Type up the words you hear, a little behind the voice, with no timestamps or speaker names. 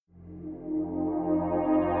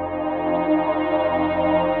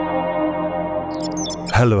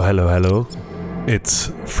Hello, hello, hello.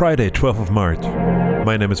 It's Friday, 12th of March.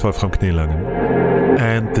 My name is Wolfram Knielangen,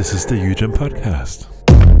 and this is the UGEM podcast.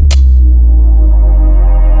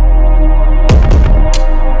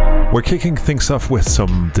 We're kicking things off with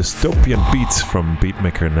some dystopian beats from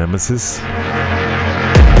beatmaker Nemesis.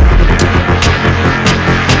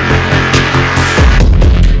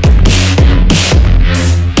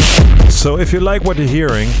 So if you like what you're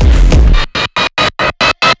hearing,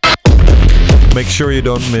 make sure you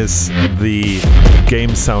don't miss the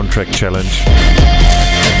game soundtrack challenge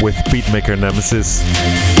with beatmaker Nemesis.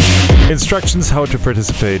 Instructions how to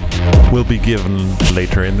participate will be given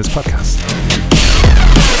later in this podcast.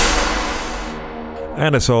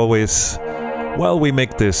 And as always, well, we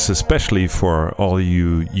make this especially for all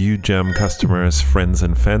you UGEM customers, friends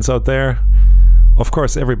and fans out there. Of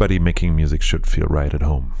course, everybody making music should feel right at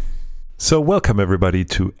home. So welcome everybody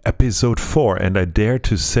to episode 4, and I dare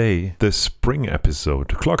to say the spring episode.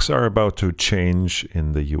 Clocks are about to change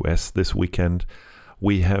in the US this weekend.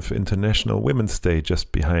 We have International Women's Day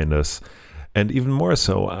just behind us. And even more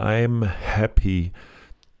so, I'm happy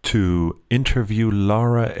to interview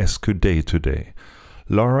Laura Escudé today.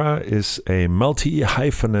 Laura is a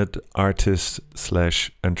multi-hyphenate artist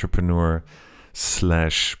 / entrepreneur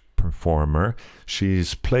 / performer.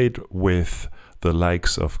 She's played with the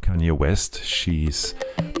likes of Kanye West. She's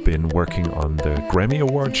been working on the Grammy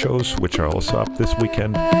Award shows, which are also up this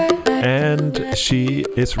weekend. And she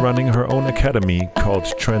is running her own academy called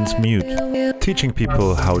Transmute, teaching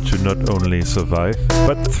people how to not only survive,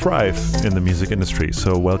 but thrive in the music industry.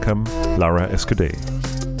 So welcome, Laura Escudé.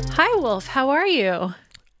 Hi, Wolf. How are you?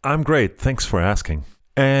 I'm great. Thanks for asking.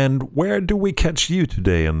 And where do we catch you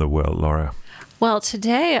today in the world, Laura? Well,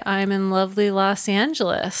 today I'm in lovely Los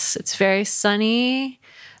Angeles. It's very sunny.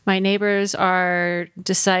 My neighbors are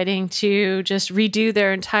deciding to just redo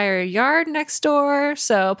their entire yard next door.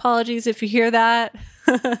 So apologies if you hear that.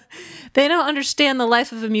 They don't understand the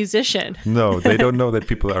life of a musician. No, they don't know that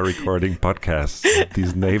people are recording podcasts.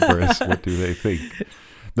 These neighbors, what do they think?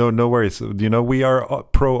 No worries. You know, we are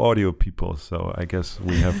pro audio people, so I guess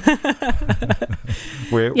we have...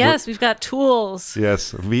 we've got tools.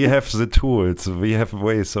 Yes, we have the tools. We have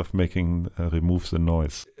ways of making remove the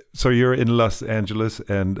noise. So you're in Los Angeles,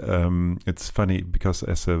 and it's funny because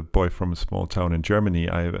as a boy from a small town in Germany,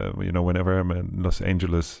 whenever I'm in Los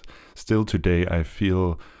Angeles, still today, I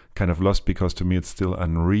feel kind of lost because to me it's still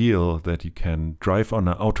unreal that you can drive on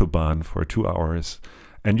an Autobahn for 2 hours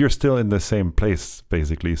and you're still in the same place,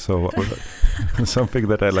 basically. So something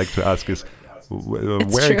that I like to ask is,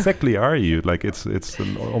 where true. Exactly are you? Like it's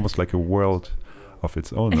almost like a world of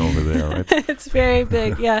its own over there, right? It's very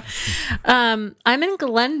big, yeah. I'm in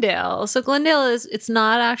Glendale. So Glendale it's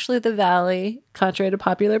not actually the Valley, contrary to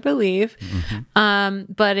popular belief,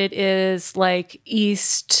 but it is like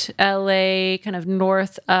East LA, kind of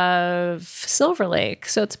north of Silver Lake.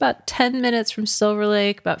 So it's about 10 minutes from Silver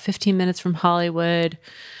Lake, about 15 minutes from Hollywood,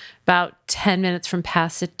 about 10 minutes from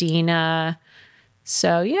Pasadena.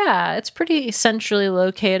 So yeah, it's pretty centrally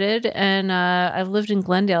located, and I've lived in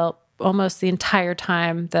Glendale almost the entire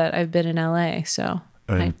time that I've been in LA, so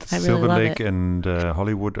and I really Silver love Lake it. and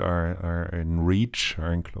Hollywood are in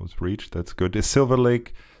close reach. That's good. Is Silver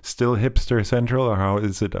Lake still hipster central, or how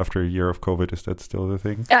is it after a year of COVID? Is that still the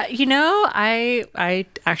thing? I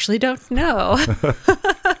actually don't know.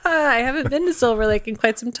 I haven't been to Silver Lake in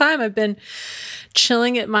quite some time. I've been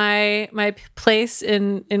chilling at my place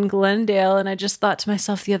in Glendale, and I just thought to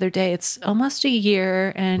myself the other day, it's almost a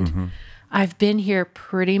year, and I've been here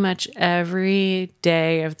pretty much every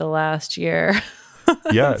day of the last year.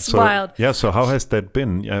 Yeah, it's wild. Yeah, so how has that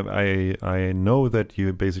been? I know that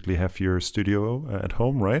you basically have your studio at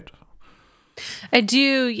home, right? I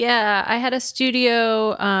do, yeah. I had a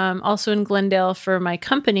studio also in Glendale for my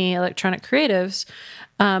company, Electronic Creatives.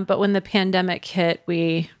 But when the pandemic hit,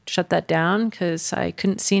 we shut that down because I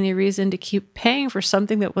couldn't see any reason to keep paying for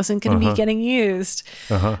something that wasn't going to be getting used.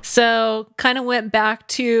 So kind of went back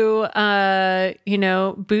to,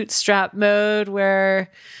 bootstrap mode where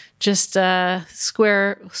just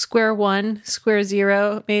square one, square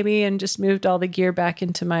zero maybe, and just moved all the gear back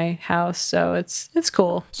into my house. So it's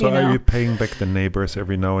cool. So are you paying back the neighbors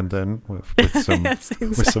every now and then with some yes, exactly.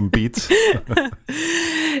 with some beats?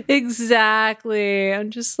 Exactly.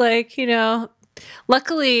 I'm just like,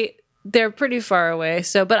 luckily they're pretty far away.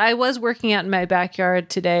 But I was working out in my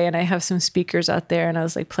backyard today, and I have some speakers out there, and I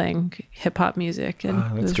was like playing hip hop music, and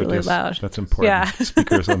it was good. really Yes, loud. That's important. Yeah.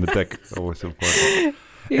 Speakers on the deck, always important.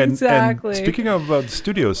 Exactly. And speaking about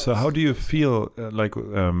studios, so how do you feel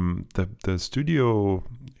the studio,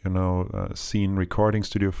 scene, recording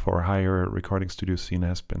studio for hire, recording studio scene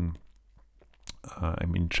has been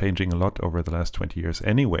changing a lot over the last 20 years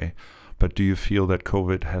anyway. But do you feel that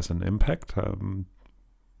COVID has an impact?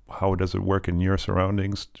 How does it work in your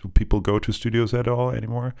surroundings? Do people go to studios at all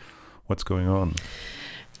anymore? What's going on?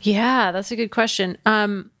 Yeah, that's a good question.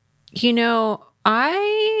 I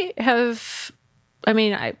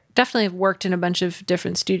definitely have worked in a bunch of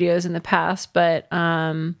different studios in the past, but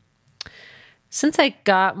since I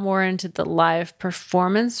got more into the live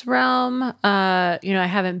performance realm, I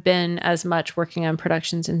haven't been as much working on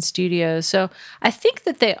productions in studios. So I think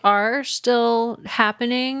that they are still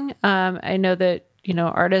happening. I know that,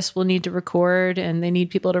 artists will need to record and they need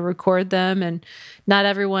people to record them, and not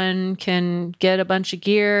everyone can get a bunch of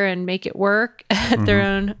gear and make it work at their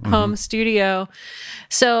own home studio.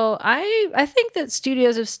 So I think that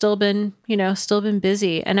studios have still been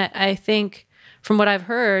busy. And I think from what I've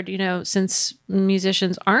heard, since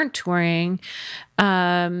musicians aren't touring,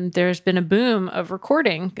 there's been a boom of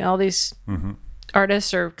recording. All these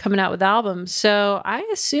artists are coming out with albums. So I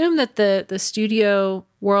assume that the studio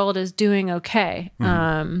world is doing okay.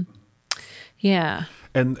 Yeah.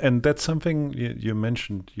 And that's something you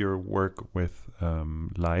mentioned, your work with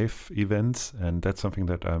live events, and that's something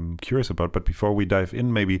that I'm curious about. But before we dive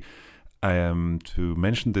in, maybe I am to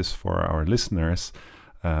mention this for our listeners.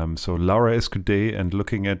 So Laura Escudé, and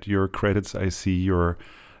looking at your credits, I see you're,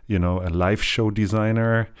 a live show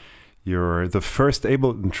designer. You're the first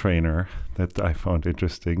Ableton trainer that I found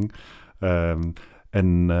interesting. And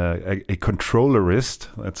a controllerist,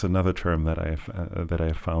 that's another term that I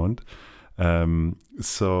have found.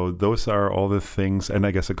 So those are all the things, and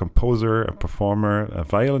I guess a composer, a performer, a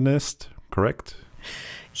violinist, correct?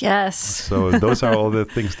 Yes. So those are all the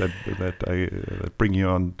things that bring you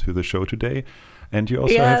on to the show today. And you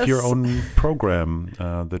also have your own program,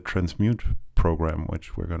 the Transmute program,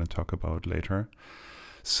 which we're going to talk about later.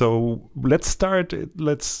 So let's start.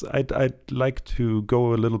 I'd like to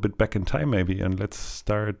go a little bit back in time, maybe, and let's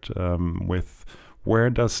start with where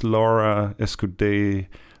does Laura Escudé,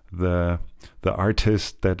 the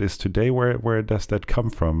artist that is today, where does that come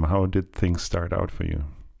from? How did things start out for you?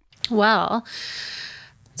 Well,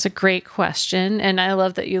 it's a great question, and I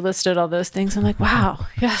love that you listed all those things. I'm like, wow,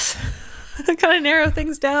 yes. I kind of narrow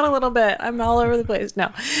things down a little bit. I'm all over the place.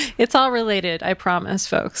 No, it's all related. I promise,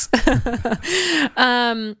 folks.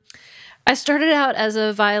 I started out as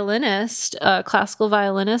a violinist, a classical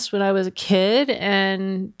violinist when I was a kid,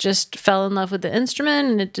 and just fell in love with the instrument,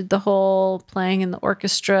 and it did the whole playing in the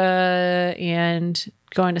orchestra and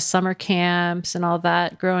going to summer camps and all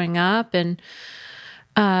that growing up. And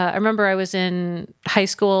I remember I was in high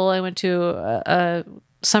school. I went to a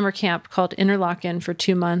summer camp called Interlochen for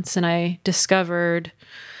 2 months, and I discovered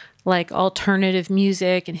like alternative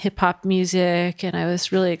music and hip hop music, and I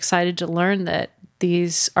was really excited to learn that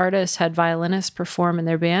these artists had violinists perform in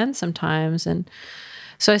their band sometimes. And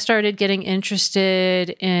so I started getting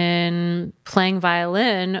interested in playing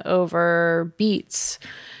violin over beats.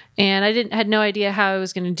 And I had no idea how I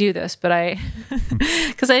was going to do this, but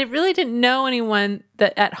because I really didn't know anyone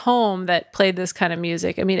that at home that played this kind of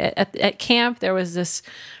music. I mean, at camp, there was this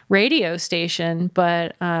radio station,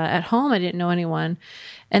 but at home, I didn't know anyone.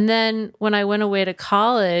 And then when I went away to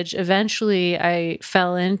college, eventually I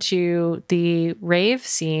fell into the rave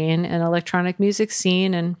scene and electronic music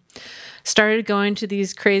scene and started going to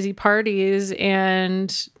these crazy parties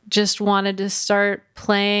and just wanted to start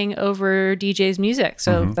playing over DJ's music.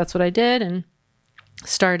 So that's what I did, and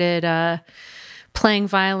started playing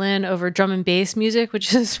violin over drum and bass music,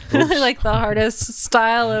 which is really like the hardest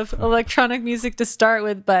style of electronic music to start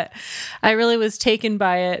with, but I really was taken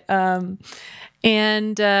by it. From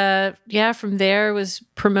there was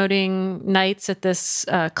promoting nights at this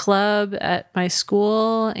club at my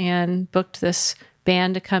school and booked this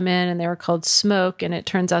band to come in, and they were called Smoke, and it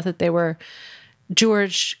turns out that they were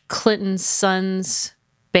George Clinton's son's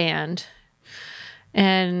band,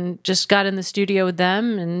 and just got in the studio with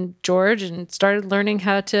them and George and started learning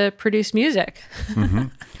how to produce music.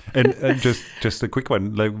 And just a quick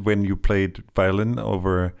one, like when you played violin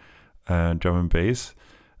over drum and bass,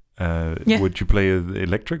 would you play an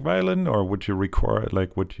electric violin, or would you record,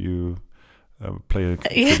 like would you play a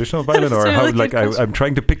traditional violin, or how? Like I'm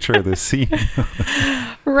trying to picture the scene.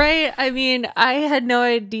 Right. I mean, I had no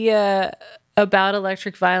idea about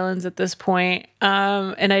electric violins at this point,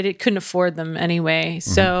 and I couldn't afford them anyway.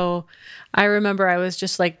 So I remember I was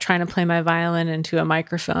just like trying to play my violin into a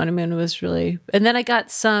microphone. I mean, it was really, and then I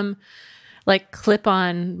got some like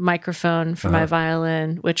clip-on microphone for my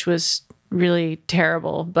violin, which was really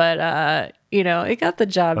terrible, but it got the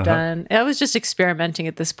job done. I was just experimenting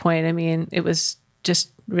at this point. I mean, it was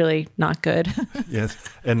just really not good. Yes.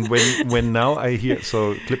 And when now I hear,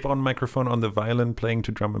 so clip-on microphone on the violin playing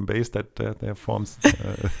to drum and bass, that forms,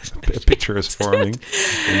 a picture is forming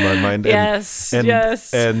in my mind. Yes,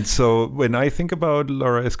 yes. And so when I think about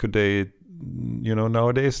Laura Escudé,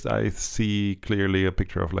 nowadays I see clearly a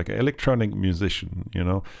picture of like an electronic musician,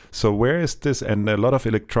 So where is this, and a lot of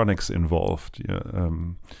electronics involved,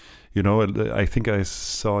 I think I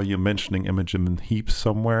saw you mentioning Imogen Heap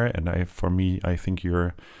somewhere, and I think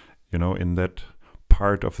you're, in that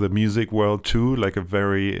part of the music world too, like a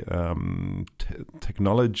very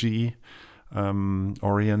technology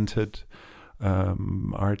oriented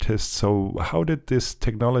artist. So how did this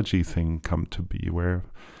technology thing come to be?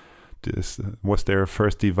 Was there a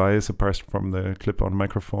first device apart from the clip-on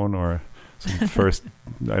microphone, or some first,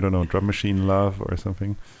 I don't know, drum machine love or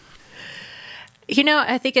something?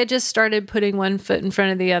 I think I just started putting one foot in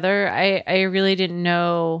front of the other. I really didn't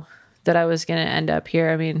know that I was going to end up here.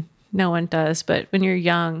 I mean, no one does, but when you're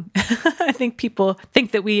young, I think people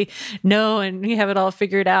think that we know and we have it all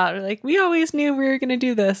figured out. Or like, we always knew we were going to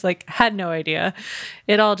do this. Like, had no idea.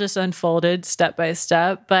 It all just unfolded step by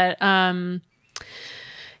step. But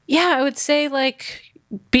yeah, I would say like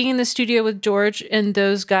being in the studio with George and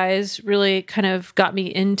those guys really kind of got me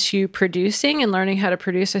into producing and learning how to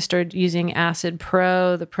produce. I started using Acid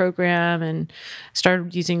Pro, the program, and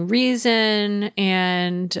started using Reason.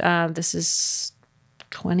 And this is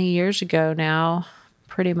 20 years ago now,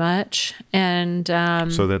 pretty much. And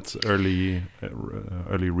so that's early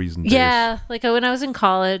Reason days. Yeah, like when I was in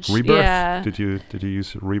college. Rebirth. Yeah. Did you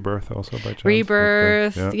use Rebirth also by chance?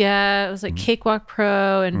 Rebirth. Like yeah, it was like Cakewalk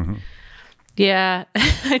Pro and. Yeah,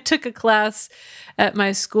 I took a class at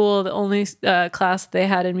my school. The only class they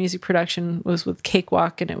had in music production was with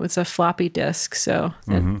Cakewalk, and it was a floppy disk. So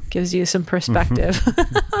that gives you some perspective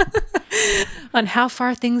on how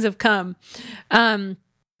far things have come.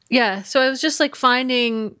 Yeah, so I was just like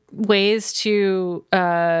finding ways to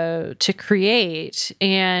create,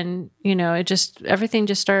 and everything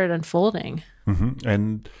just started unfolding.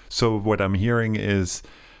 And so what I'm hearing is,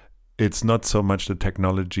 it's not so much the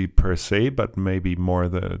technology per se, but maybe more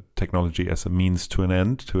the technology as a means to an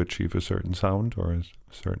end to achieve a certain sound or a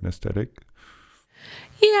certain aesthetic.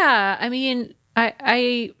 Yeah, I mean,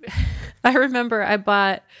 I remember I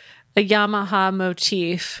bought a Yamaha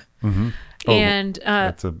motif, and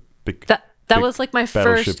that's a big. That was like my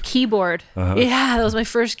first keyboard. Uh-huh. Yeah, that was my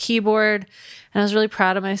first keyboard, and I was really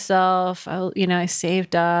proud of myself. I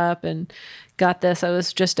saved up and got this. I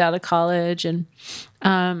was just out of college, and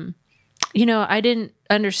I didn't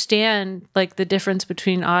understand like the difference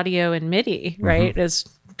between audio and MIDI, right? As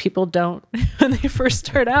people don't when they first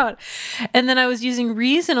start out. And then I was using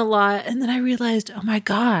Reason a lot, and then I realized, oh my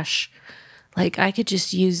gosh, like I could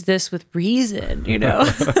just use this with Reason,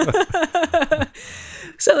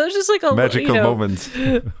 So there's just like a magical moments.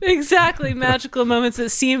 Exactly, magical moments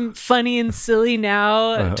that seem funny and silly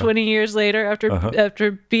now, 20 years later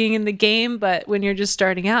after being in the game. But when you're just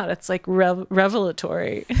starting out, it's like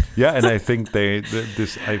revelatory. Yeah, and I think I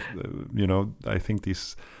think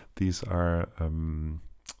these are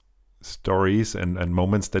stories and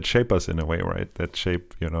moments that shape us in a way, right? That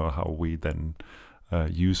shape how we then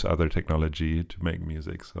use other technology to make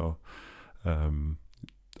music. So.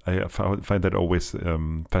 I find that always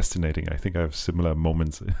fascinating. I think I have similar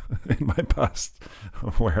moments in my past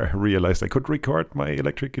where I realized I could record my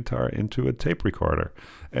electric guitar into a tape recorder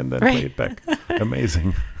and then play it back.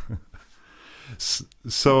 Amazing.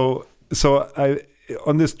 So I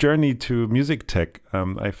on this journey to music tech,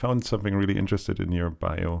 I found something really interested in your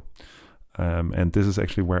bio, and this is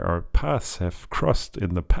actually where our paths have crossed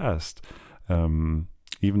in the past, even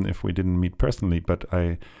if we didn't meet personally. But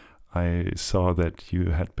I saw that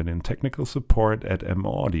you had been in technical support at M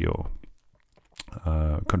Audio,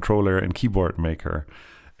 controller and keyboard maker.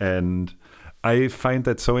 And I find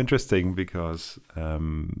that so interesting because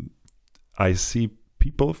I see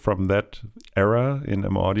people from that era in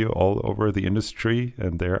M Audio all over the industry,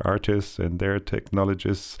 and they're artists and they're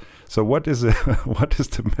technologists. So what is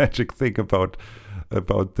the magic thing about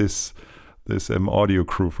this M Audio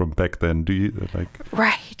crew from back then? Do you like?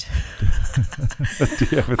 Right. Do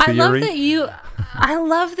you have a theory? I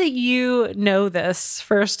love that you know this,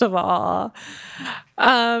 first of all,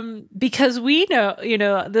 because we know,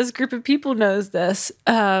 this group of people knows this.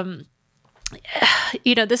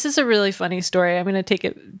 This is a really funny story. I'm going to take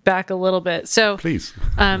it back a little bit. So, please.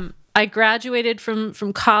 I graduated from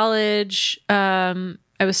college. I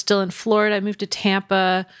was still in Florida. I moved to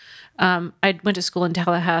Tampa. I went to school in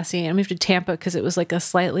Tallahassee. I moved to Tampa because it was like a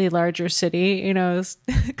slightly larger city. It was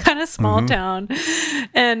kind of small town,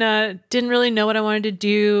 and didn't really know what I wanted to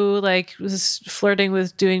do. Like, was flirting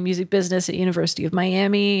with doing music business at University of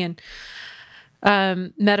Miami, and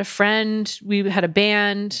met a friend. We had a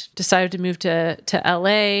band. Decided to move to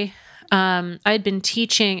LA. I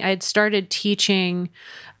had started teaching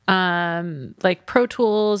like Pro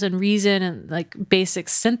Tools and Reason and like basic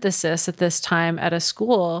synthesis at this time at a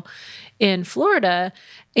school in Florida.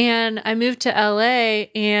 And I moved to LA,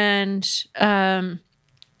 and I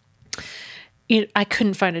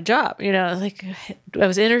couldn't find a job. Like, I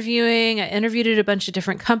was interviewing. I interviewed at a bunch of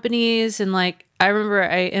different companies, and like I remember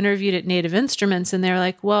I interviewed at Native Instruments, and they were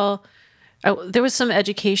like, well, there was some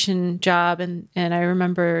education job, and I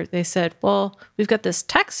remember they said, well, we've got this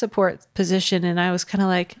tech support position, and I was kind of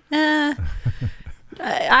like, I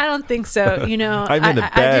don't think so. I'm in a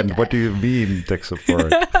band. What do you mean tech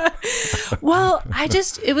support? Well,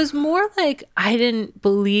 it was more like I didn't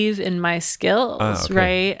believe in my skills,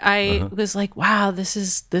 right? I was like, wow, this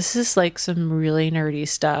is like some really nerdy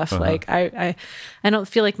stuff. Like I don't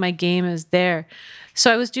feel like my game is there.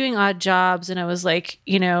 So I was doing odd jobs, and I was like,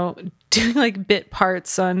 doing like bit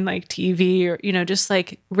parts on like TV, or, just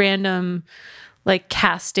like random like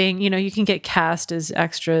casting, you can get cast as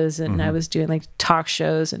extras. And I was doing like talk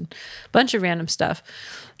shows and a bunch of random stuff.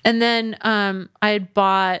 And then I had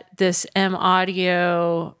bought this M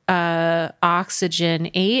Audio Oxygen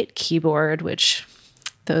 8 keyboard, which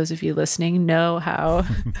those of you listening know how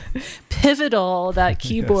pivotal that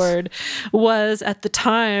keyboard was at the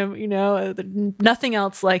time. Nothing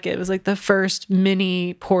else like it. It was like the first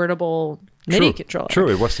mini portable MIDI controller. True,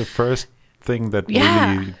 it was the first thing that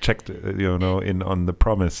really checked, in on the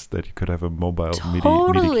promise that you could have a mobile MIDI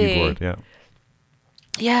keyboard.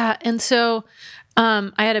 Yeah, and so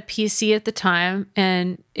I had a PC at the time,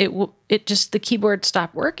 and it just, the keyboard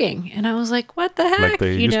stopped working, and I was like, "What the heck?" Like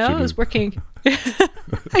they used to do. It was working.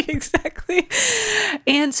 Exactly.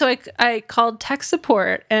 And so I called tech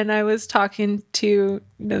support, and I was talking to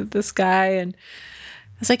this guy, and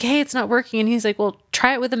I was like, "Hey, it's not working." And he's like, "Well,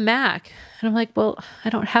 try it with a Mac." And I'm like, "Well, I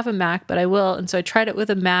don't have a Mac, but I will." And so I tried it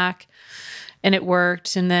with a Mac, and it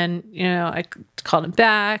worked. And then, I called him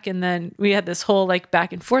back, and then we had this whole like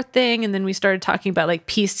back and forth thing. And then we started talking about like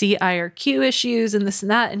PC IRQ issues and this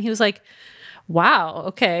and that. And he was like, "Wow,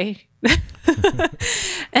 okay."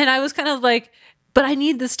 And I was kind of like, "But I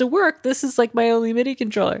need this to work. This is like my only MIDI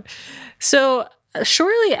controller." So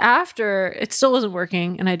shortly after, it still wasn't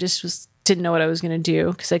working, and I just didn't know what I was going to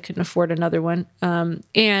do because I couldn't afford another one,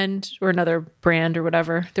 or another brand or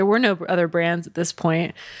whatever. There were no other brands at this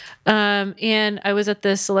point. And I was at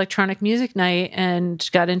this electronic music night and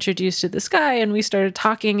got introduced to this guy, and we started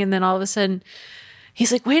talking, and then all of a sudden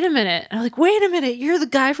he's like, "Wait a minute." And I'm like, "Wait a minute, you're the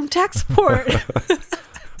guy from tech support."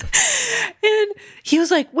 And he was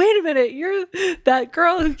like, "Wait a minute, you're that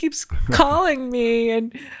girl who keeps calling me."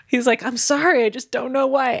 And he's like, "I'm sorry, I just don't know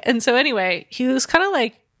why." And so anyway, he was kind of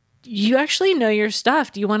like, "You actually know your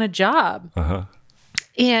stuff. Do you want a job?"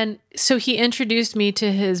 And so he introduced me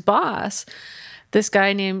to his boss, this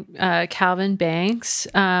guy named Calvin Banks,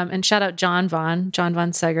 and shout out John Von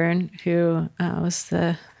Segern, who was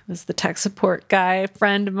the tech support guy,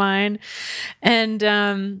 friend of mine.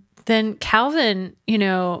 And then Calvin,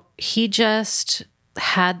 he just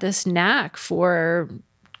had this knack for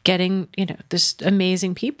getting, this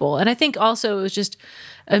amazing people. And I think also it was just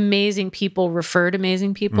amazing people referred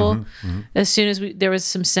amazing people. As soon as there was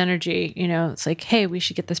some synergy, it's like, "Hey, we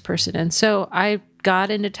should get this person in." So I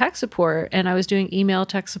got into tech support, and I was doing email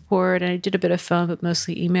tech support, and I did a bit of phone, but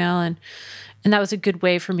mostly email. And that was a good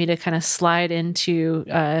way for me to kind of slide into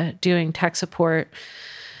doing tech support.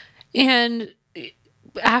 And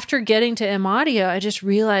after getting to M Audio, I just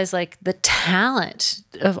realized like the talent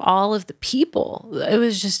of all of the people. It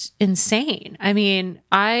was just insane. I mean,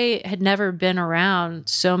 I had never been around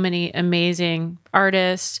so many amazing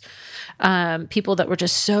artists, people that were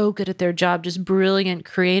just so good at their job, just brilliant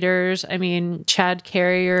creators. I mean, Chad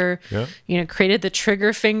Carrier, created the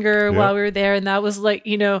trigger finger while we were there. And that was like,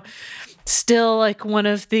 still like one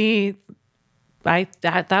of the,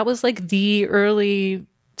 that was like the early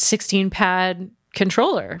 16 pad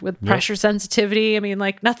controller with pressure sensitivity. I mean,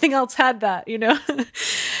 like nothing else had that,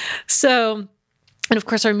 So, and of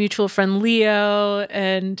course our mutual friend Leo,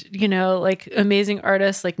 and like amazing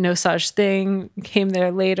artists like No Such Thing came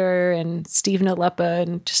there later, and Stephen Alepa,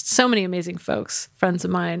 and just so many amazing folks, friends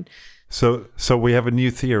of mine. So we have a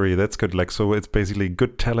new theory. That's good. Like, so it's basically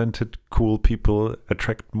good, talented, cool people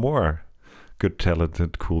attract more good,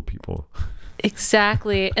 talented, cool people.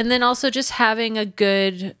 Exactly. And then also just having a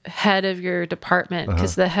good head of your department,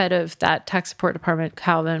 because the head of that tech support department,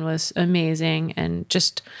 Calvin, was amazing and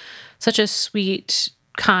just such a sweet,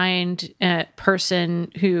 kind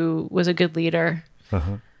person who was a good leader.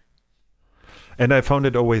 And I found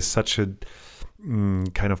it always such a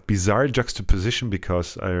kind of bizarre juxtaposition,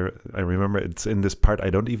 because I remember it's in this part. I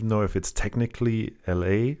don't even know if it's technically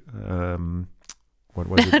LA. What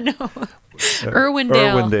was it? No, Irwindale.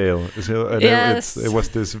 Irwindale. So, Yes. it was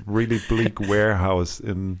this really bleak warehouse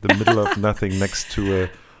in the middle of nothing, next to a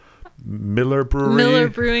Miller Brewery. Miller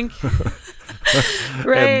Brewing.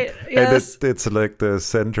 Right. Yes. And it's like the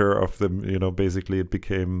center of the, basically it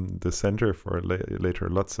became the center for later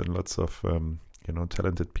lots and lots of,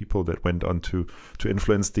 talented people that went on to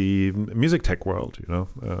influence the music tech world,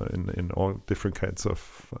 in all different kinds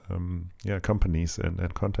of, companies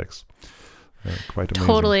and contexts. Quite amazing.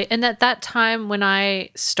 Totally. And at that time when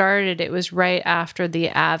I started, it was right after the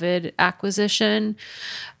Avid acquisition,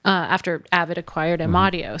 after Avid acquired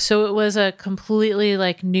Amadio. So it was a completely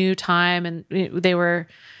new time, and they were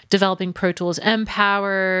developing Pro Tools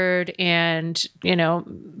Empowered and,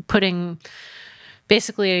 putting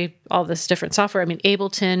basically all this different software. I mean,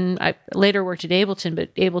 Ableton, I later worked at Ableton,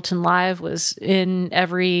 but Ableton Live was in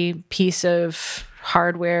every piece of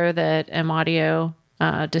hardware that Amadio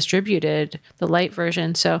distributed, the light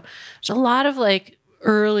version. So there's a lot of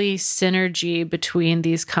early synergy between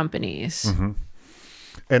these companies.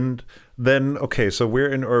 And then, okay, so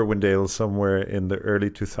we're in Irwindale somewhere in the early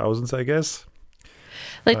 2000s, I guess.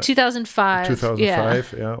 2005.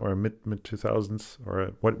 2005, yeah, or mid 2000s,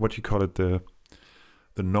 or what you call it, the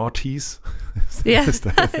noughties. Yeah.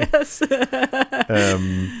 Yes.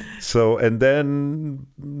 So, and then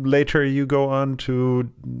later you go on to,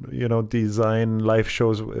 design live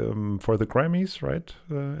shows for the Grammys, right?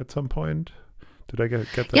 At some point. Did I get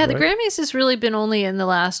that right? Yeah, the Grammys has really been only in the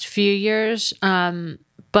last few years.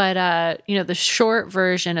 But the short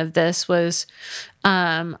version of this was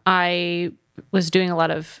I was doing a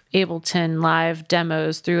lot of Ableton Live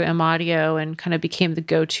demos through Amadio and kind of became the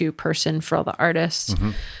go-to person for all the artists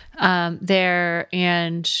there,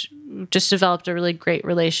 and just developed a really great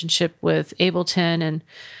relationship with Ableton. And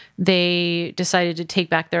they decided to take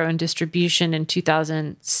back their own distribution in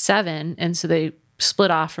 2007. And so they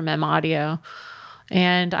split off from Amadio.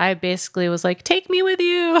 And I basically was like, take me with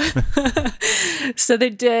you. So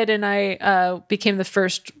they did. And I became the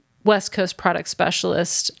first West Coast product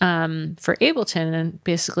specialist for Ableton, and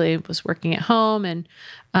basically was working at home and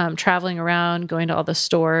traveling around, going to all the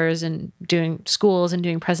stores and doing schools and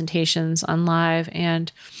doing presentations on live.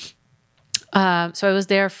 And so I was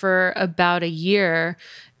there for about a year.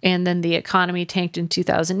 And then the economy tanked in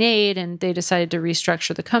 2008, and they decided to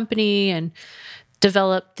restructure the company and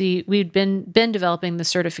we'd been developing the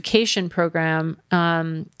certification program,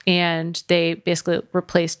 and they basically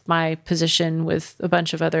replaced my position with a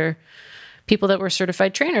bunch of other people that were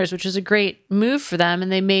certified trainers, which was a great move for them.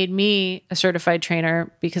 And they made me a certified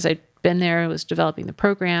trainer because I'd been there, was developing the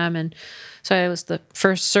program. And so I was the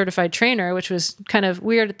first certified trainer, which was kind of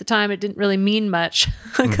weird at the time. It didn't really mean much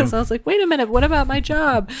because I was like, wait a minute, what about my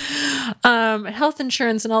job? Health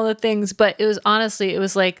insurance and all the things. But it was honestly, it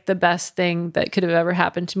was like the best thing that could have ever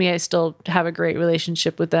happened to me. I still have a great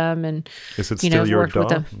relationship with them. And, is it still your worked with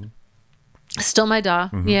DAW? them. Still my DAW.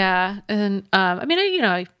 Yeah. And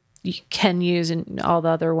you can use in all the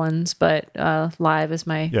other ones, but Live is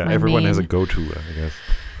my everyone main. has a go-to, I guess.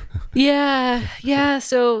 Yeah.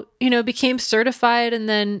 So, became certified. And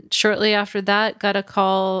then shortly after that, got a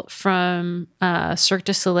call from Cirque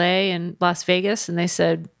du Soleil in Las Vegas. And they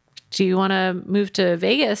said, do you want to move to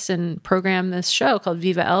Vegas and program this show called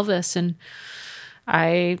Viva Elvis? And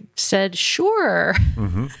I said, sure.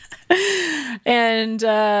 And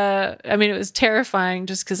it was terrifying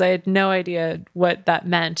just because I had no idea what that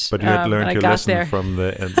meant. But you had learned your lesson there from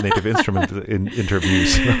the native instrument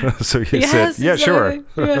interviews. So you said, yeah, exactly.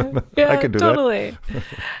 Sure. Yeah, I can do totally.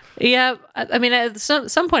 Yeah. At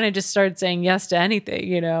some point I just started saying yes to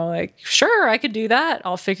anything, sure, I could do that.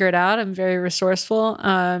 I'll figure it out. I'm very resourceful.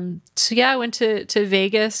 So yeah, I went to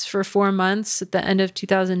Vegas for 4 months at the end of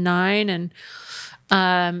 2009 and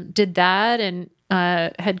did that, and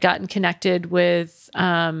had gotten connected with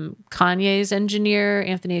Kanye's engineer,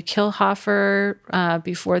 Anthony Kilhofer,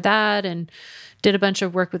 before that, and did a bunch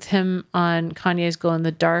of work with him on Kanye's Glow in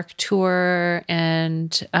the Dark tour,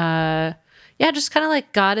 and just kind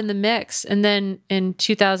of got in the mix. And then in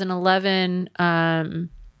 2011,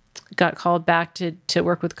 got called back to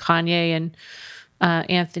work with Kanye, and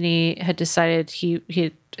Anthony had decided he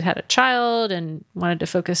had a child and wanted to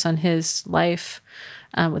focus on his life.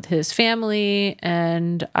 with his family,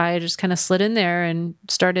 and I just kind of slid in there and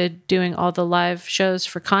started doing all the live shows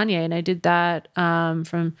for Kanye, and I did that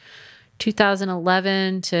from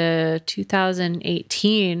 2011 to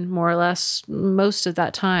 2018, more or less, most of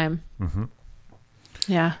that time. Mm-hmm.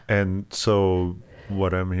 Yeah. And so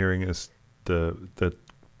what I'm hearing is that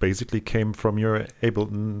basically came from your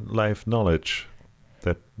Ableton Live knowledge.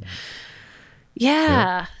 That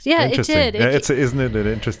yeah, it did. Isn't it an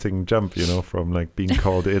interesting jump, from like being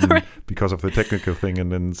called in right. because of the technical thing,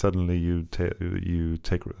 and then suddenly you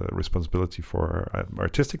take responsibility for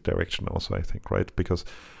artistic direction also, I think, right? Because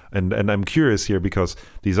and I'm curious here, because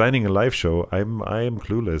designing a live show, I am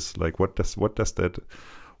clueless. Like what does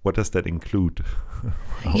that include?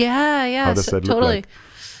 How does that look like?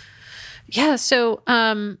 Yeah, so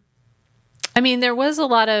there was a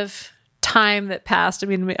lot of time that passed.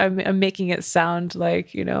 I'm making it sound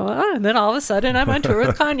like, and then all of a sudden I'm on tour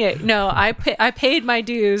with Kanye. No, I paid my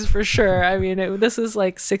dues for sure. This is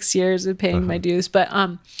like 6 years of paying my dues, but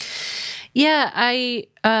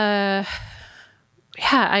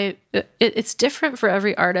it's different for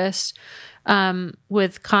every artist.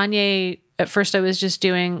 With Kanye, at first I was just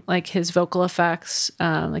doing like his vocal effects,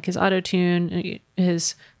 like his auto-tune,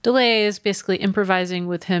 his delays, basically improvising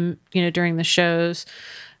with him, during the shows,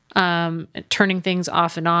 turning things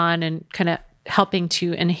off and on and kind of helping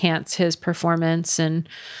to enhance his performance. And,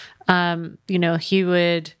 he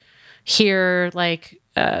would hear like,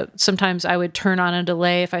 sometimes I would turn on a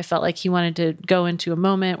delay if I felt like he wanted to go into a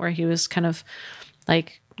moment where he was kind of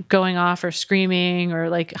like going off or screaming or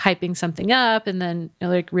like hyping something up, and then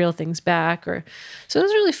like reel things back. So it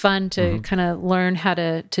was really fun to kind of learn how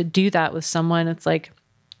to do that with someone. It's like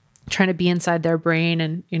trying to be inside their brain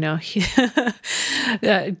and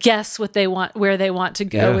guess what they want, where they want to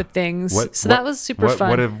go with things. That was super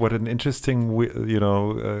fun. What an interesting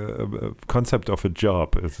concept of a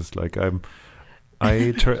job. It's just like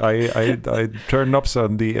I turn knobs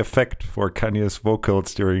on the effect for Kanye's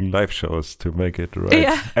vocals during live shows to make it right.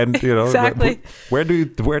 Yeah, and exactly. Where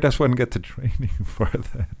does one get the training for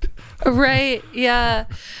that? Right. Yeah.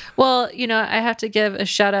 Well, I have to give a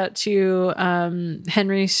shout out to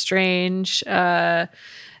Henry Strange.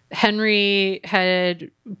 Henry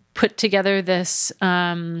had put together this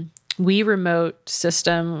Wii remote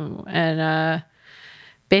system, and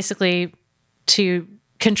basically to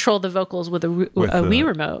control the vocals with a Wii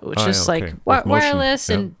remote, which is like wireless.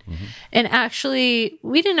 And actually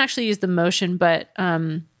we didn't actually use the motion, but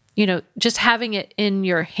just having it in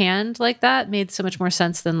your hand like that made so much more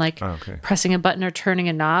sense than like pressing a button or turning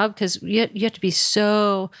a knob, because you have to be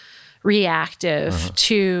so reactive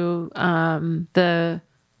to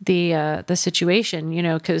the situation,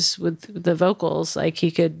 because with the vocals, like he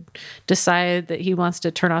could decide that he wants to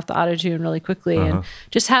turn off the auto-tune really quickly, and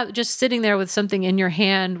just sitting there with something in your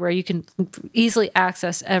hand where you can easily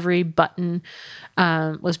access every button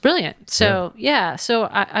was brilliant. So so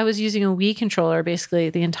I was using a Wii controller basically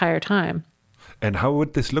the entire time. And how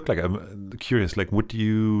would this look like? I'm curious, like, would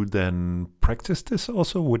you then practice this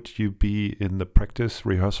also? Would you be in the practice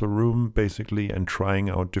rehearsal room basically and trying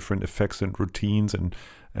out different effects and routines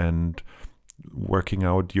and working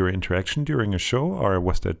out your interaction during a show? Or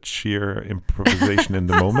was that sheer improvisation in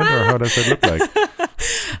the moment? Or how does that look like?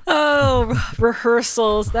 Oh,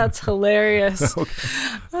 rehearsals. That's hilarious. Okay.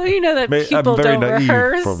 Oh, that people don't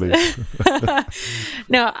rehearse.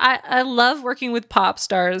 No, I love working with pop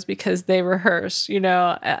stars because they rehearse.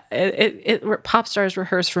 Pop stars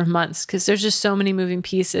rehearse for months because there's just so many moving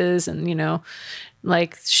pieces, and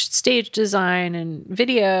like stage design and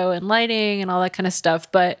video and lighting and all that kind of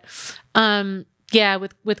stuff. But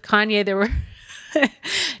with Kanye, there were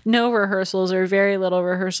no rehearsals or very little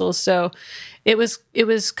rehearsals. So it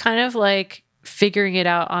was kind of like figuring it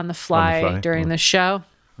out on the fly during the show.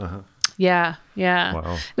 Yeah.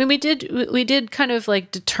 Wow. We did kind of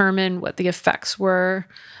like determine what the effects were.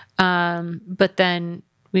 But then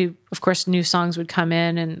we, of course, new songs would come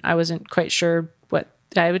in and I wasn't quite sure what.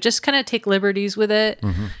 I would just kind of take liberties with it.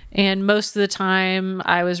 And most of the time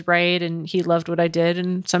I was right and he loved what I did.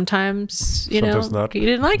 And sometimes, not. he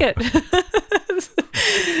didn't like it.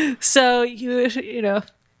 So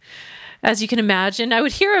as you can imagine, I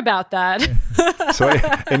would hear about that. So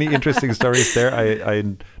any interesting stories there? I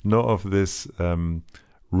know of this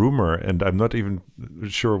rumor, and I'm not even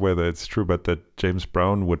sure whether it's true, but that James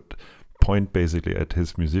Brown would point basically at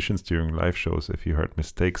his musicians during live shows if he heard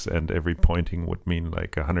mistakes, and every pointing would mean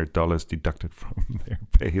like $100 deducted from their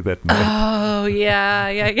pay that night. Oh,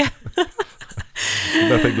 yeah.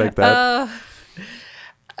 Nothing like that.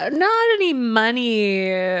 Not any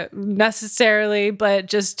money necessarily, but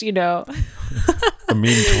just, A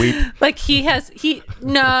mean tweet. Like he he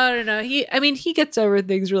gets over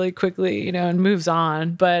things really quickly, and moves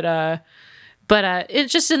on. But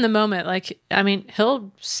it's just in the moment. Like, I mean,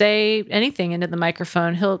 he'll say anything into the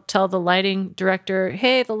microphone. He'll tell the lighting director,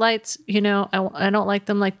 hey, the lights, I don't like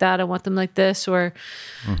them like that. I want them like this. Or,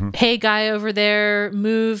 hey, guy over there,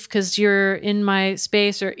 move because you're in my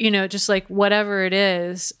space, or, just like whatever it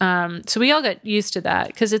is. So we all got used to that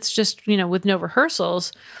because it's just, with no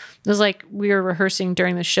rehearsals. It was like we were rehearsing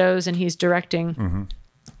during the shows and he's directing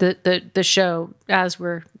the show as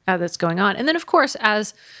it's going on. And then, of course,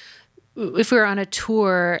 if we were on a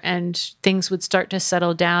tour and things would start to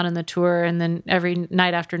settle down in the tour, and then every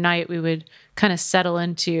night after night we would kind of settle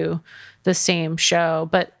into the same show.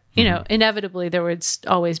 But, inevitably there would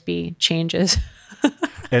always be changes.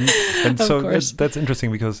 and so that's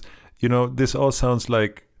interesting because, this all sounds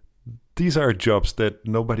like these are jobs that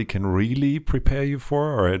nobody can really prepare you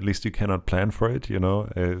for, or at least you cannot plan for it, No.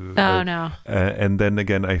 And then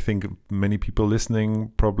again, I think many people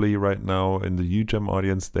listening probably right now in the UGEM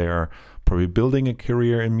audience, they are probably building a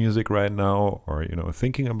career in music right now, or,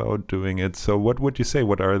 thinking about doing it. So what would you say?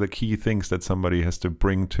 What are the key things that somebody has to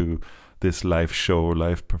bring to this live show,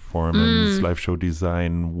 live performance, live show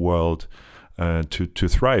design world to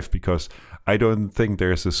thrive? Because I don't think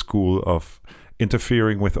there's a school of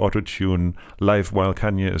interfering with autotune live while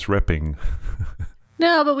Kanye is rapping.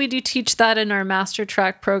 No, but we do teach that in our master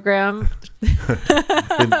track program.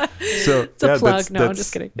 So it's a plug. No, I'm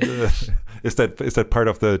just kidding. Is that part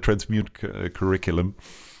of the Transmute curriculum?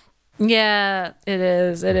 Yeah, it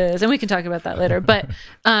is. It is, and we can talk about that later. But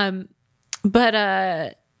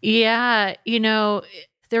yeah,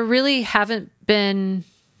 there really haven't been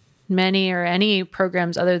many or any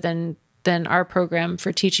programs other than our program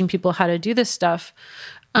for teaching people how to do this stuff.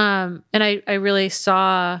 And I really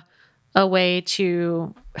saw a way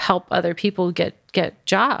to help other people get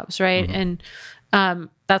jobs, right? And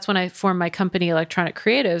that's when I formed my company, Electronic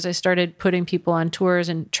Creatives. I started putting people on tours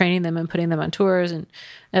and training them and putting them on tours. And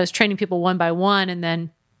I was training people one by one, and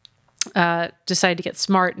then decided to get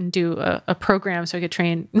smart and do a program so I could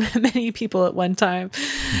train many people at one time.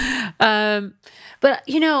 But,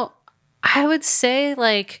 I would say,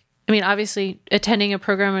 like, I mean, obviously attending a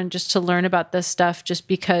program and just to learn about this stuff, just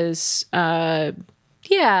because,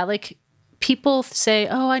 like people say,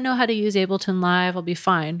 oh, I know how to use Ableton Live, I'll be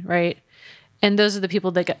fine, right? And those are the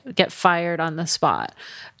people that get fired on the spot.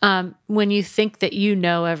 When you think that you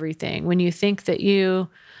know everything, when you think that you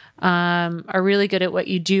are really good at what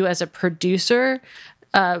you do as a producer,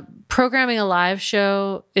 programming a live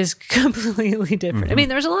show is completely different. I mean,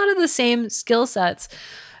 there's a lot of the same skill sets,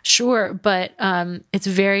 sure, but it's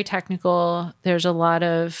very technical. There's a lot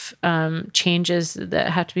of changes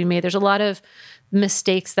that have to be made. There's a lot of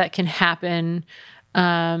mistakes that can happen.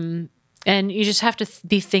 And you just have to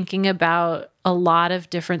be thinking about a lot of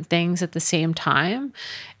different things at the same time.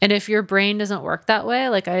 And if your brain doesn't work that way,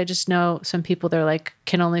 like I just know some people, they're like,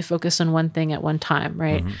 can only focus on one thing at one time,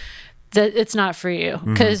 right? That it's not for you,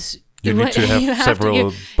 because you need to have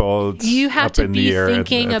several balls. You have up to in be the air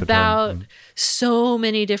thinking at about so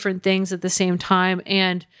many different things at the same time,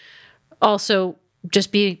 and also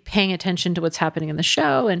just be paying attention to what's happening in the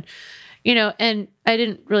show. And and I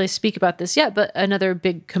didn't really speak about this yet, but another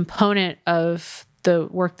big component of the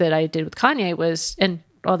work that I did with Kanye was, and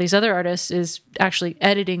all these other artists, is actually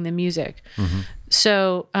editing the music.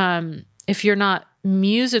 So if you're not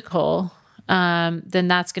musical, then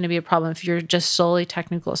that's going to be a problem if you're just solely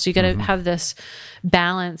technical. So you got to have this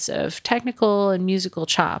balance of technical and musical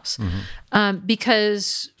chops.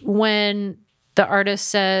 Because when the artist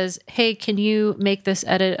says, hey, can you make this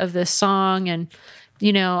edit of this song? And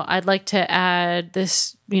I'd like to add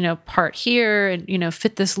this, part here and,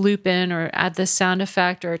 fit this loop in, or add this sound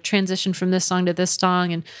effect, or transition from this song to this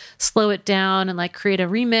song and slow it down and like create a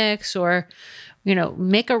remix, or,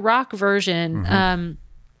 make a rock version.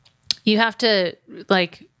 You have to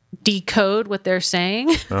like decode what they're saying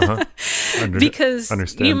because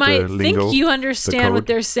you might think you understand what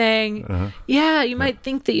they're saying. Yeah, you might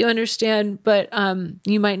think that you understand, but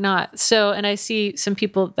you might not. So, and I see some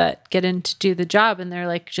people that get in to do the job and they're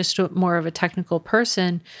like just more of a technical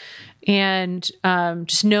person. And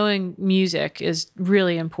just knowing music is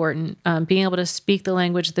really important. Being able to speak the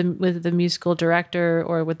language with the musical director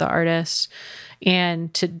or with the artist,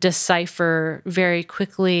 and to decipher very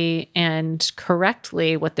quickly and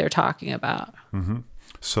correctly what they're talking about.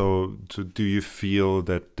 So do you feel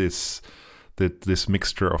that this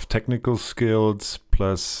mixture of technical skills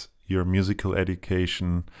plus your musical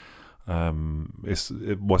education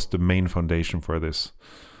was the main foundation for this?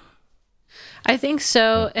 I think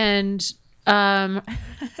so. And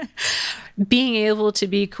being able to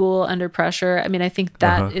be cool under pressure. I mean, I think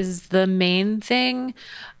that is the main thing.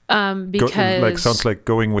 Because sounds like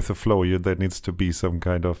going with the flow. There needs to be some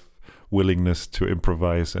kind of willingness to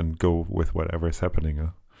improvise and go with whatever is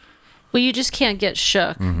happening. Well, you just can't get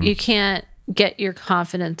shook. You can't get your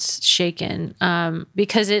confidence shaken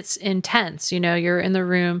because it's intense. You're in the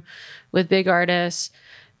room with big artists.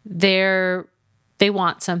 They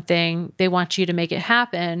want something. They want you to make it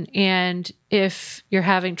happen. And if you're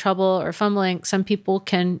having trouble or fumbling, some people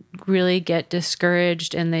can really get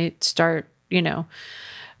discouraged and they start,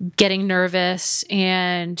 getting nervous,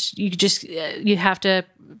 and you have to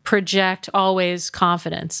project always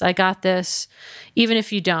confidence. I got this, even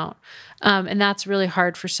if you don't. And that's really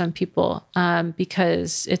hard for some people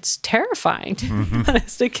because it's terrifying, to be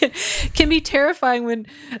honest. It can be terrifying when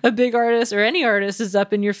a big artist or any artist is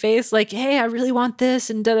up in your face like, hey, I really want this,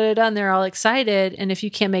 and da-da-da-da, and they're all excited. And if you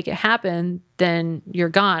can't make it happen, then you're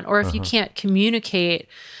gone. Or if you can't communicate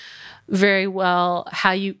very well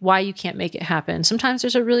why you can't make it happen. Sometimes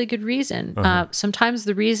there's a really good reason. Sometimes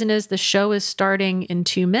the reason is the show is starting in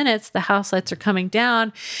 2 minutes, the house lights are coming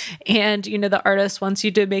down, and the artist wants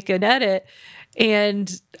you to make an edit.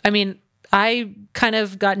 And I mean, I kind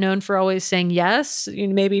of got known for always saying yes,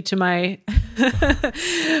 maybe to my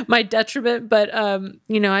my detriment, but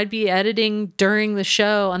I'd be editing during the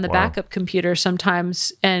show on the backup computer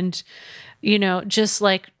sometimes, and just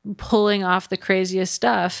like pulling off the craziest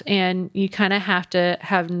stuff. And you kind of have to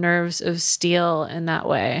have nerves of steel in that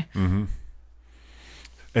way.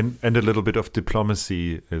 And a little bit of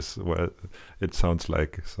diplomacy is what it sounds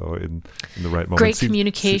like. So in the right moment. Great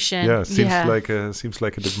communication. Seems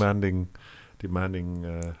like a demanding demanding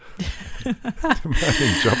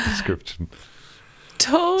job description.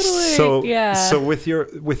 Totally. So with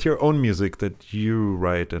your own music that you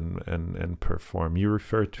write and perform, you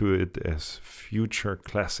refer to it as future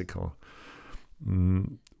classical.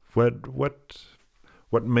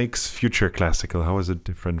 What makes future classical? How is it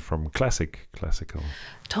different from classical?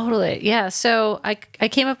 Totally. Yeah. So I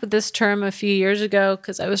came up with this term a few years ago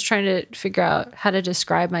because I was trying to figure out how to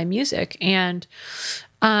describe my music. And,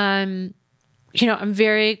 I'm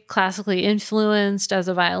very classically influenced as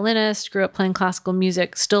a violinist, grew up playing classical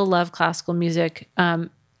music, still love classical music.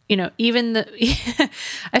 Even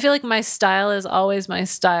I feel like my style is always my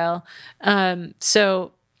style.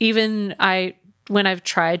 So even when I've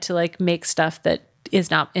tried to like make stuff that is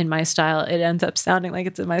not in my style, it ends up sounding like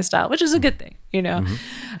it's in my style, which is a good thing,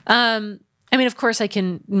 Mm-hmm. I mean, of course I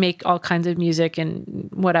can make all kinds of music and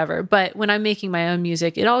whatever, but when I'm making my own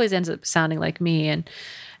music, it always ends up sounding like me.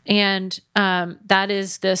 And that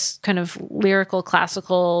is this kind of lyrical,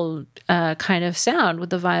 classical kind of sound with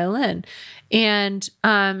the violin. And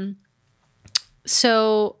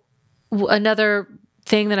so another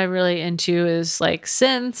thing that I'm really into is like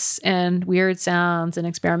synths and weird sounds and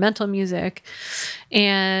experimental music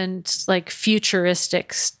and like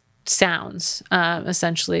futuristic sounds,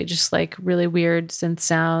 essentially just like really weird synth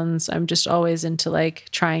sounds. I'm just always into like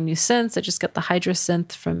trying new synths. I just got the Hydra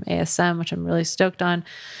synth from ASM, which I'm really stoked on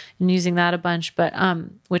and using that a bunch, but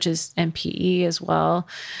which is MPE as well.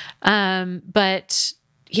 But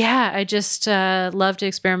yeah, I just love to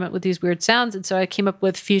experiment with these weird sounds. And so I came up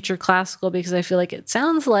with future classical because I feel like it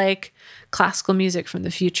sounds like classical music from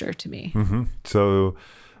the future to me. Mm-hmm. So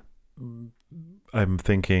I'm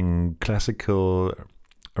thinking classical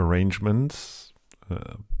arrangements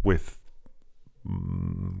with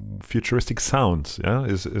futuristic sounds. Yeah,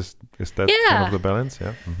 is that kind of the balance?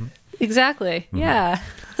 Yeah, mm-hmm. Exactly. Mm-hmm. Yeah.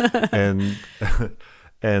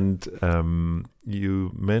 and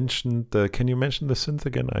you mentioned can you mention the synth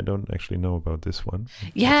again? I don't actually know about this one.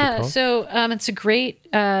 Yeah, so it's a great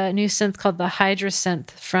new synth called the Hydra synth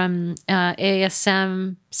from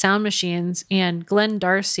ASM Sound Machines, and Glenn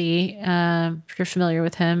Darcy, if you're familiar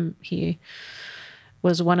with him, he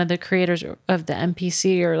was one of the creators of the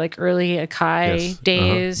MPC or like early Akai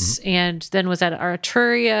days, mm-hmm. and then was at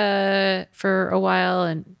Arturia for a while,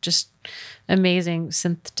 and just amazing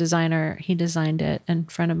synth designer. He designed it,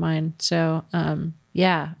 and friend of mine. So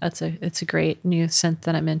it's a great new synth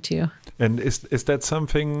that I'm into. And is that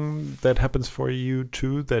something that happens for you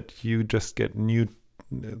too? That you just get new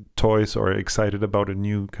toys or excited about a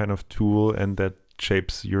new kind of tool, and that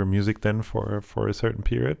shapes your music then for a certain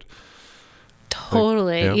period?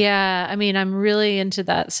 Totally. Like, yeah. I mean, I'm really into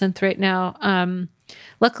that synth right now.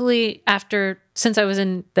 Luckily, since I was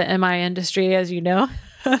in the MI industry, as you know,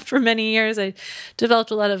 for many years, I developed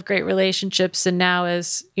a lot of great relationships. And now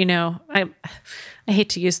I hate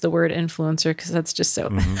to use the word influencer because that's just so,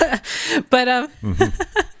 mm-hmm. but,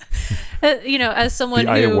 mm-hmm. as someone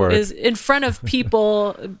The I who word. is in front of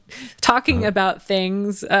people talking about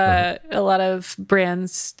things, a lot of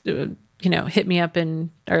brands, hit me up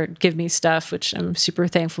or give me stuff, which I'm super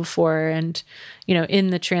thankful for. And, in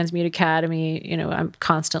the Transmute Academy, I'm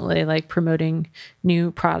constantly like promoting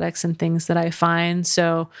new products and things that I find.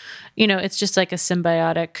 So, it's just like a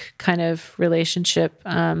symbiotic kind of relationship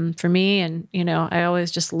for me. And, I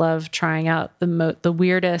always just love trying out the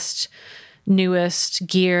weirdest, newest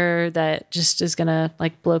gear that just is gonna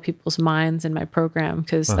like blow people's minds in my program,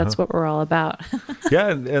 because that's what we're all about. Yeah,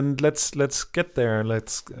 and let's get there.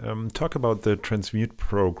 Let's talk about the Transmute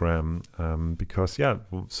program, because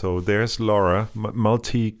so there's Laura,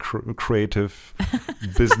 multi-creative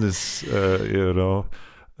business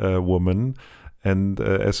woman. And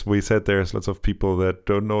as we said, there's lots of people that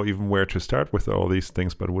don't know even where to start with all these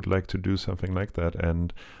things, but would like to do something like that.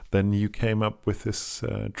 And then you came up with this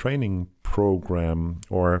training program,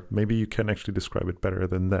 or maybe you can actually describe it better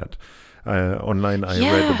than that. Online, I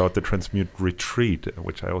read about the Transmute retreat,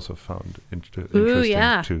 which I also found interesting to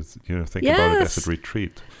think about it as a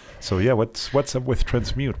retreat. So what's up with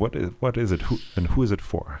Transmute? What is it? Who is it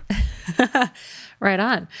for? Right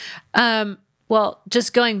on. Well,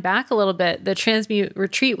 just going back a little bit, the Transmute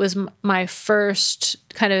Retreat was my first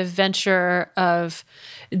kind of venture of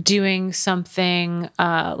doing something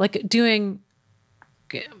like doing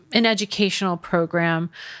an educational program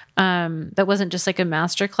that wasn't just like a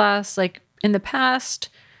masterclass. Like in the past,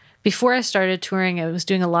 before I started touring, I was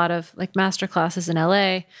doing a lot of like master classes in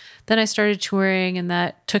LA. Then I started touring, and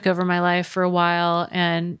that took over my life for a while.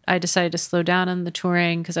 And I decided to slow down on the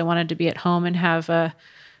touring because I wanted to be at home and have a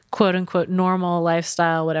quote unquote normal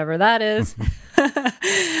lifestyle, whatever that is.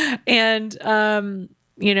 And,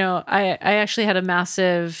 I actually had a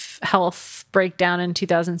massive health breakdown in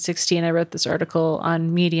 2016. I wrote this article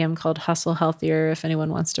on Medium called Hustle Healthier, if anyone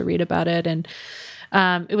wants to read about it. And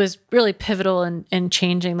it was really pivotal in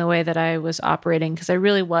changing the way that I was operating, because I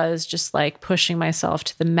really was just like pushing myself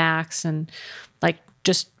to the max and like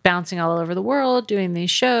just bouncing all over the world, doing these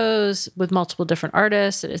shows with multiple different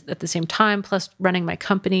artists at the same time, plus running my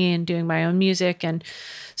company and doing my own music. And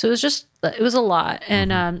so it was a lot.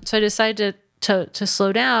 And so I decided to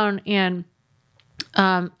slow down, and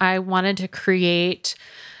I wanted to create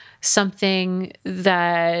something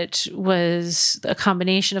that was a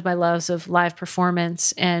combination of my loves of live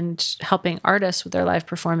performance and helping artists with their live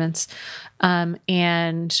performance,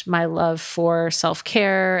 and my love for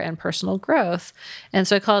self-care and personal growth. And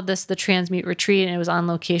so I called this the Transmute Retreat, and it was on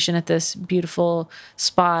location at this beautiful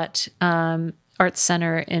spot, arts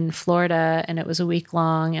center in Florida, and it was a week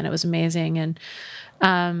long, and it was amazing. And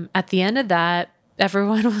at the end of that,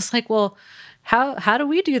 everyone was like, well, how do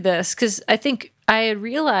we do this? Because I think I had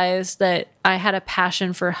realized that I had a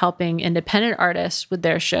passion for helping independent artists with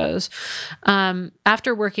their shows.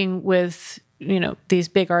 After working with, these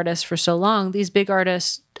big artists for so long, these big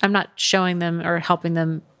artists, I'm not showing them or helping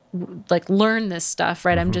them like learn this stuff,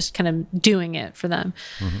 right? I'm just kind of doing it for them.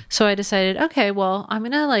 So I decided, okay, well, I'm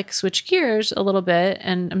going to like switch gears a little bit,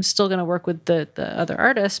 and I'm still going to work with the other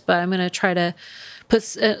artists, but I'm going to try to put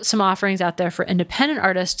some offerings out there for independent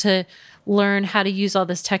artists to learn how to use all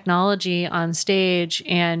this technology on stage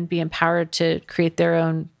and be empowered to create their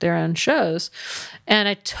own shows. And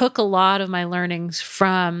I took a lot of my learnings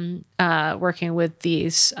from working with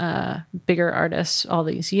these bigger artists all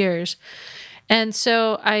these years. And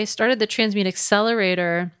so I started the Transmute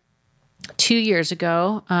Accelerator 2 years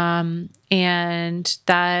ago, and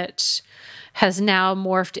that has now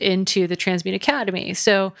morphed into the Transmute Academy.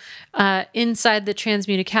 So inside the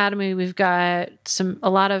Transmute Academy, we've got a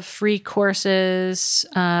lot of free courses.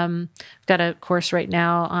 We've got a course right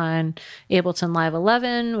now on Ableton Live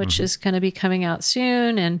 11, which is going to be coming out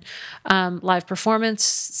soon, and live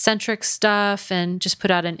performance-centric stuff, and just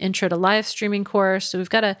put out an intro to live streaming course. So we've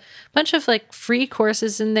got a bunch of like free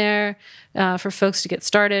courses in there for folks to get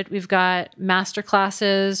started. We've got master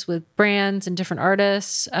classes with brands and different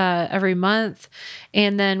artists every month.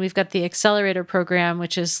 And then we've got the Accelerator program,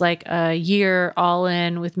 which is like a year all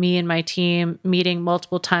in with me and my team meeting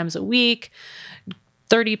multiple times a week,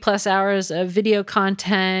 30 plus hours of video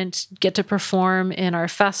content, get to perform in our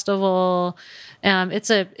festival. It's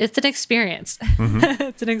an experience.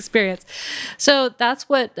 It's an experience. So that's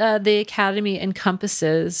what the Academy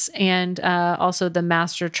encompasses, and also the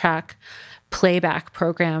Master Track playback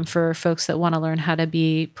program for folks that want to learn how to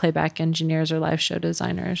be playback engineers or live show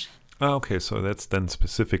designers. Oh, okay, so that's then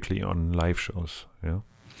specifically on live shows, yeah?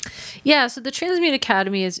 Yeah, so the Transmute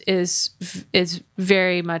Academy is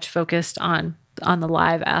very much focused on the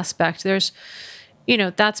live aspect. There's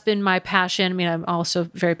that's been my passion. I mean, I'm also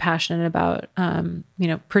very passionate about,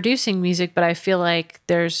 producing music, but I feel like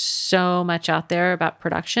there's so much out there about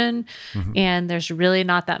production, and there's really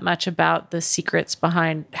not that much about the secrets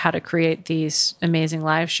behind how to create these amazing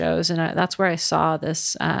live shows. And that's where I saw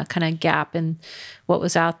this kind of gap in what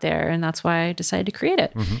was out there. And that's why I decided to create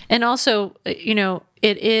it. And also,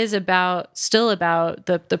 it is still about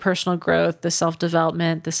the personal growth, the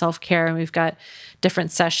self-development, the self-care. And we've got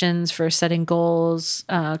different sessions for setting goals,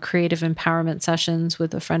 creative empowerment sessions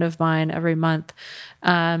with a friend of mine every month.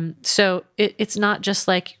 So it's not just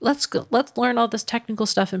like, let's learn all this technical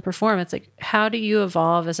stuff and perform. It's like, how do you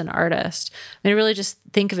evolve as an artist? I mean, really just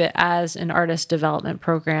think of it as an artist development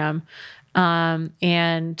program.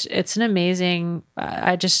 And it's an amazing,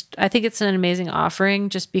 I think it's an amazing offering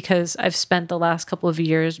just because I've spent the last couple of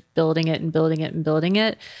years building it and building it and building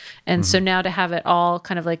it. And so now to have it all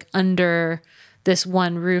kind of like under this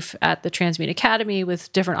one roof at the Transmute Academy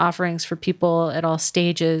with different offerings for people at all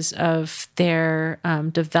stages of their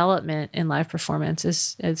development in live performance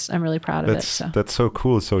is I'm really proud of it. So. That's so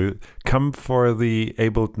cool. So you come for the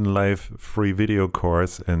Ableton Live free video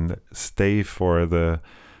course and stay for the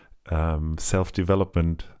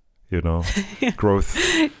self-development,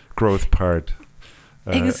 growth part.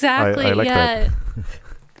 Exactly. I like that.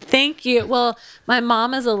 Thank you. Well, my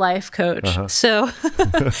mom is a life coach, so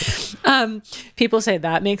people say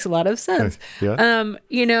that makes a lot of sense. Yeah.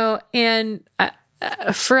 And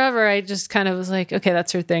forever I just kind of was like, okay,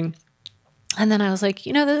 that's her thing. And then I was like,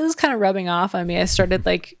 this is kind of rubbing off on me. I started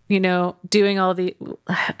like, doing all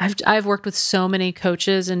I've worked with so many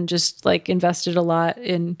coaches and just like invested a lot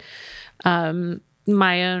in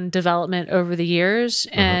my own development over the years.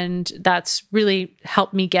 And that's really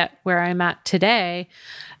helped me get where I'm at today.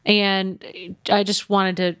 And I just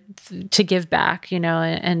wanted to give back,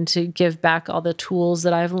 and to give back all the tools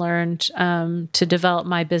that I've learned to develop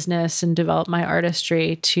my business and develop my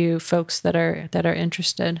artistry to folks that are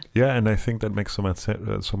interested. Yeah, and I think that makes so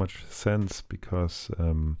much sense because,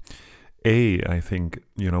 I think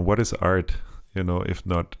what is art? If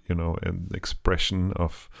not an expression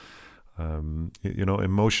of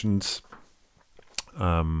emotions,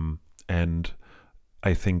 and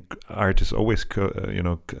I think art is always,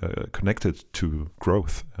 connected to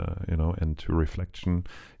growth, and to reflection,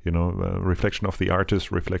 reflection of the artist,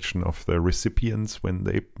 reflection of the recipients when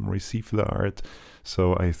they receive the art.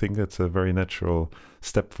 So I think it's a very natural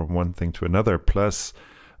step from one thing to another. Plus,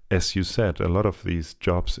 as you said, a lot of these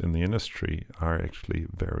jobs in the industry are actually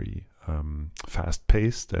very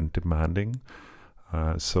fast-paced and demanding.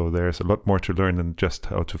 So there's a lot more to learn than just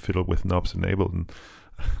how to fiddle with knobs in Ableton.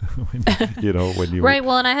 when you right.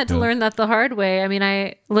 Well, and I had to learn that the hard way. I mean,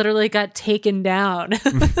 I literally got taken down.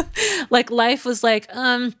 Like life was like,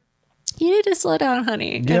 you need to slow down,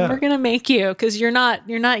 honey, and we're gonna make you because you're not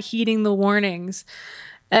heeding the warnings.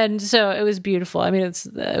 And so it was beautiful. I mean,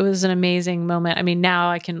 it was an amazing moment. I mean,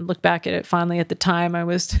 now I can look back at it fondly. At the time, I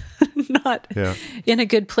was not in a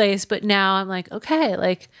good place, but now I'm like, okay,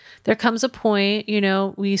 like there comes a point,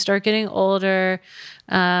 we start getting older.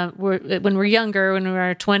 When we're younger, when we're in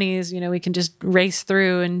our 20s, we can just race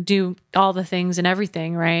through and do all the things and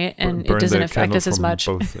everything, right? And it doesn't affect us as much.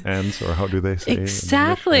 Both ends, or how do they say?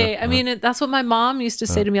 Exactly. I mean, that's what my mom used to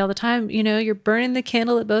say to me all the time. You're burning the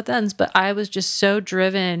candle at both ends. But I was just so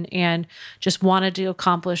driven and just wanted to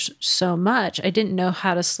accomplish so much. I didn't know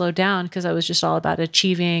how to slow down because I was just all about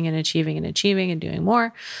achieving and achieving and achieving and doing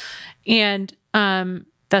more. And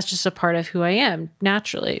that's just a part of who I am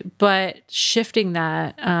naturally. But shifting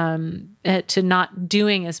that to not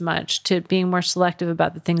doing as much, to being more selective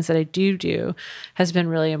about the things that I do has been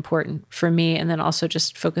really important for me. And then also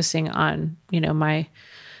just focusing on,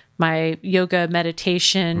 my yoga,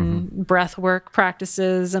 meditation, breath work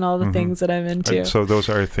practices, and all the things that I'm into. And so those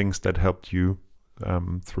are things that helped you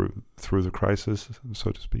through the crisis,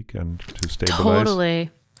 so to speak, and to stabilize.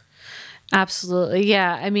 Totally. Absolutely.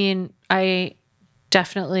 Yeah. I mean, I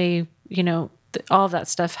definitely, all of that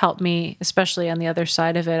stuff helped me, especially on the other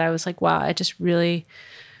side of it. I was like, wow, I just really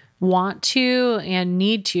want to and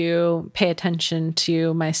need to pay attention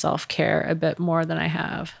to my self-care a bit more than I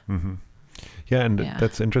have. Yeah, and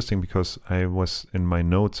that's interesting because I was in my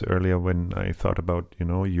notes earlier when I thought about,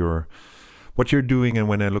 what you're doing, and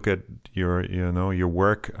when I look at your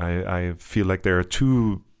work, I feel like there are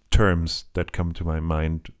two terms that come to my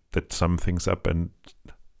mind that sum things up, and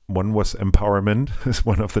one was empowerment, is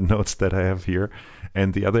one of the notes that I have here,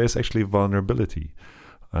 and the other is actually vulnerability.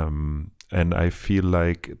 And I feel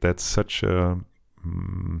like that's such a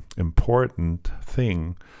important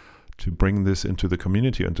thing to bring this into the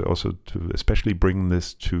community, and to also to especially bring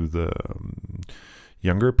this to the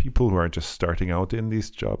younger people who are just starting out in these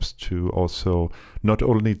jobs to also not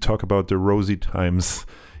only talk about the rosy times,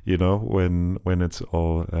 when it's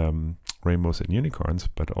all rainbows and unicorns,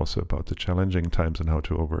 but also about the challenging times and how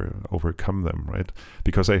to overcome them, right?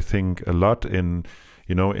 Because I think a lot in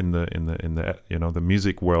the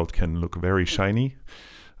music world can look very shiny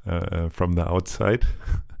from the outside,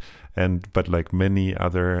 but like many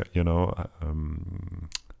other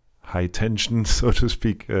high tension, so to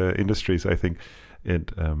speak, industries, I think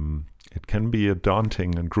it can be a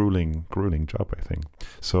daunting and grueling job, I think.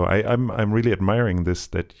 So I'm really admiring this,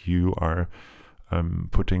 that you are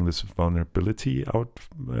putting this vulnerability out,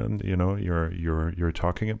 and you're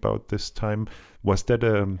talking about this time. Was that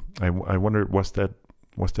I wonder, was that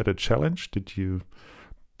a challenge?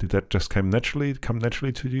 Did that just come naturally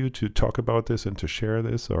to you to talk about this and to share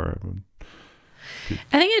this, or?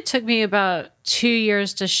 I think it took me about 2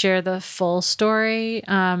 years to share the full story,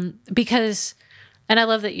 because, and I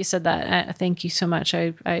love that you said that. Thank you so much.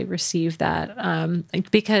 I received that,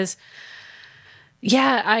 because,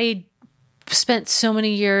 I spent so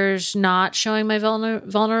many years not showing my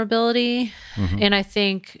vulnerability. And I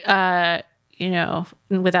think,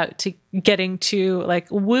 without getting too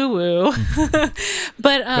like woo woo,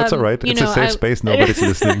 but that's all right. It's a safe space. Nobody's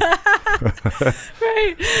listening.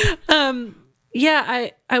 Right.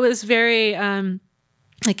 I was very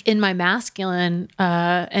like in my masculine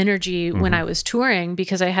energy when I was touring,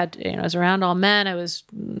 because I was around all men. I was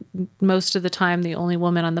most of the time the only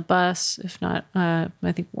woman on the bus, if not, I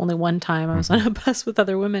think only one time I was on a bus with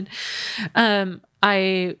other women.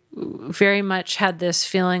 I very much had this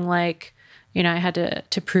feeling like, I had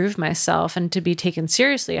to prove myself, and to be taken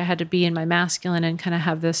seriously, I had to be in my masculine and kind of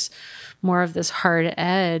have this more of this hard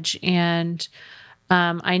edge. And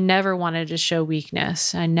I never wanted to show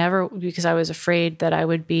weakness. Because I was afraid that I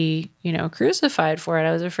would be, crucified for it.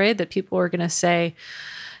 I was afraid that people were going to say,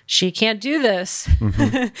 she can't do this,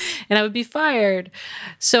 and I would be fired.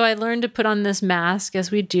 So I learned to put on this mask,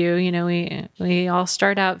 as we do. We all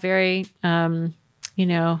start out very,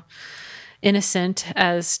 innocent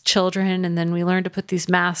as children, and then we learn to put these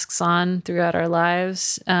masks on throughout our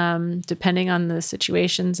lives, depending on the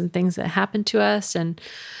situations and things that happen to us. And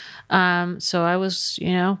so I was,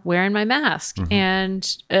 wearing my mask,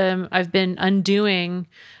 and I've been undoing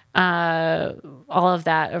all of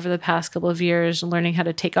that over the past couple of years, and learning how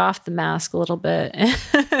to take off the mask a little bit,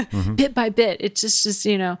 bit by bit. It just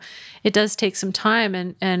it does take some time,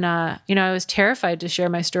 and I was terrified to share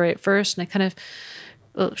my story at first, and I kind of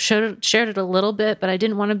shared it a little bit, but I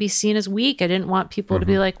didn't want to be seen as weak. I didn't want people to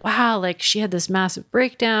be like, wow, like she had this massive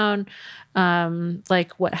breakdown.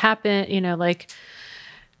 Like what happened, like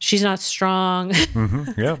she's not strong.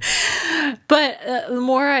 Yeah. But the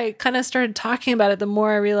more I kind of started talking about it, the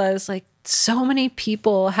more I realized like so many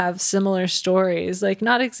people have similar stories, like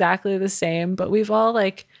not exactly the same, but we've all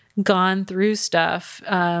like gone through stuff,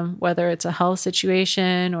 whether it's a health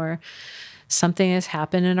situation or something has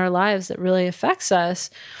happened in our lives that really affects us.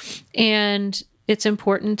 And it's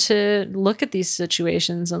important to look at these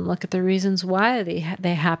situations and look at the reasons why they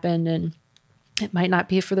happened. And it might not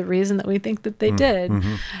be for the reason that we think that they did.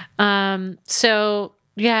 So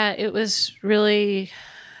yeah, it was really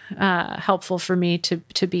helpful for me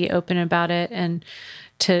to be open about it and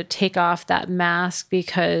to take off that mask,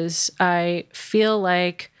 because I feel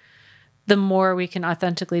like the more we can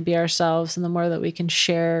authentically be ourselves and the more that we can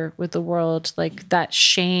share with the world, like that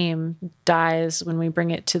shame dies when we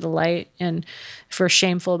bring it to the light. And if we're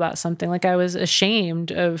shameful about something, like I was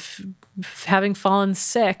ashamed of having fallen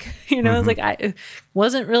sick, it's like it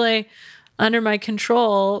wasn't really under my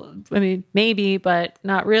control. I mean, maybe, but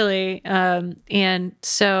not really. And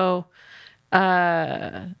so,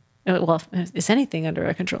 well, is anything under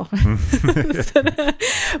our control?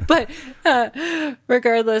 But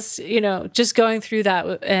regardless, just going through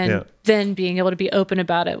that and then being able to be open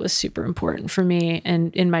about it was super important for me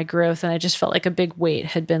and in my growth. And I just felt like a big weight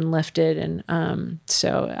had been lifted. And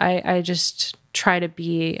so I just try to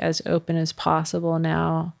be as open as possible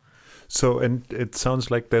now. So, and it sounds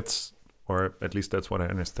like that's, or at least that's what I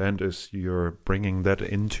understand, is you're bringing that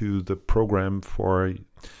into the program for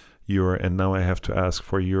and now I have to ask,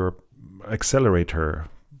 for your accelerator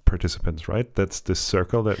participants, right? That's this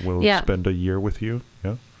circle that will spend a year with you.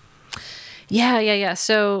 Yeah.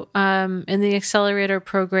 So in the accelerator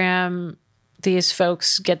program, these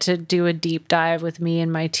folks get to do a deep dive with me and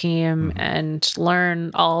my team and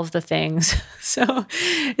learn all of the things. So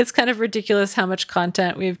it's kind of ridiculous how much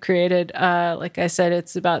content we've created. Like I said,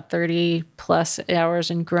 it's about 30 plus hours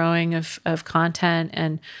and growing of content.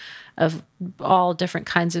 And of all different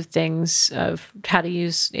kinds of things, of how to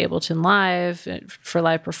use Ableton Live for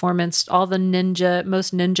live performance, all the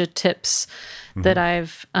most ninja tips that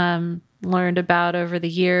I've learned about over the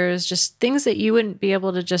years, just things that you wouldn't be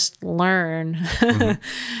able to just learn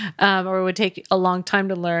or would take a long time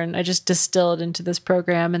to learn. I just distilled into this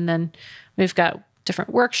program. And then we've got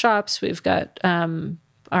different workshops. We've got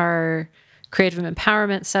our creative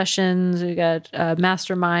empowerment sessions. We've got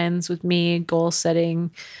masterminds with me, goal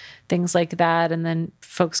setting, things like that. And then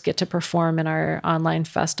folks get to perform in our online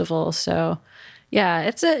festival. So yeah,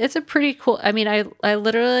 it's a pretty cool. I mean, I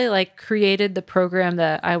literally like created the program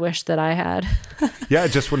that I wish that I had. Yeah, I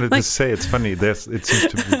just wanted to say it's funny. There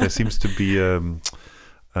seems to be a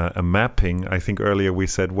mapping. I think earlier we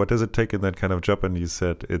said, what does it take in that kind of job? And you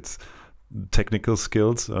said it's technical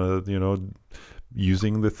skills,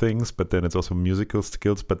 using the things, but then it's also musical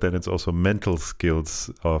skills, but then it's also mental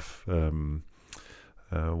skills of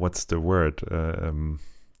what's the word?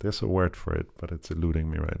 There's a word for it, but it's eluding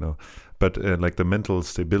me right now. But like the mental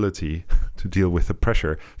stability to deal with the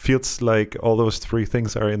pressure. Feels like all those three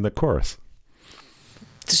things are in the course.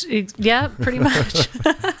 Yeah, pretty much.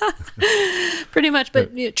 Pretty much.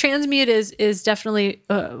 But Transmute is definitely,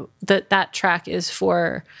 that track is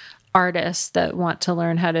for artists that want to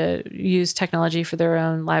learn how to use technology for their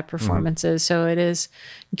own live performances. So it is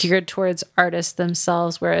geared towards artists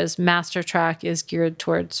themselves, whereas Master Track is geared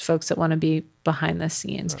towards folks that want to be behind the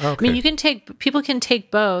scenes. Okay. I mean, people can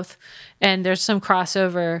take both, and there's some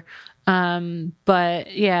crossover.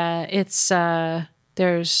 But yeah, it's kind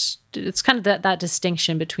of that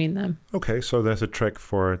distinction between them. Okay, so there's a track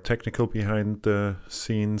for technical behind the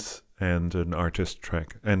scenes and an artist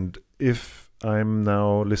track. And if I'm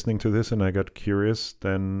now listening to this and I got curious,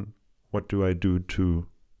 then what do I do to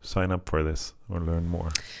sign up for this or learn more?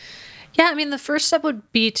 Yeah, I mean, the first step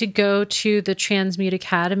would be to go to the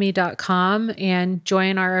transmuteacademy.com and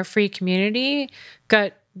join our free community.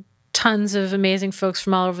 Got tons of amazing folks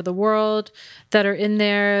from all over the world that are in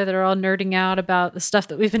there, that are all nerding out about the stuff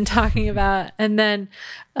that we've been talking about. And then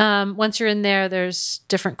once you're in there, there's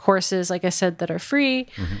different courses, like I said, that are free.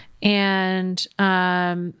 And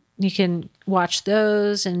you can watch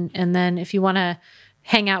those. And then if you want to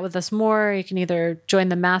hang out with us more, you can either join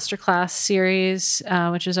the masterclass series,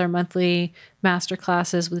 which is our monthly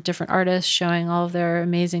masterclasses with different artists showing all of their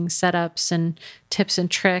amazing setups and tips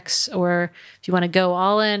and tricks. Or if you want to go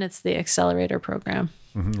all in, it's the accelerator program.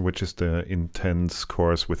 Which is the intense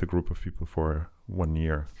course with a group of people for 1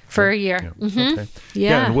 year. For a year. Yeah. Okay.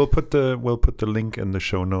 Yeah, and we'll put the link in the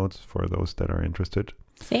show notes for those that are interested.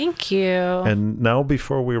 Thank you. And now,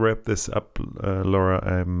 before we wrap this up, Laura,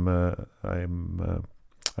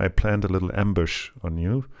 I planned a little ambush on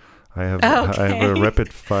you. I have a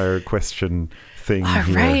rapid fire question thing here.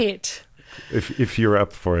 All right. If you're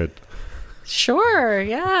up for it. Sure.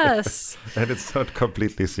 Yes. And it's not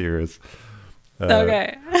completely serious.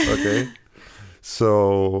 Okay. Okay.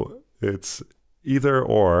 So it's either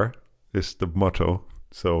or is the motto.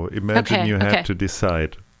 So imagine you have to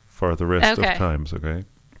decide for the rest of times, okay?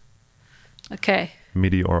 Okay.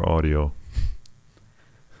 MIDI or audio?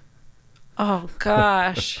 Oh,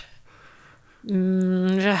 gosh.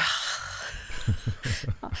 Audio.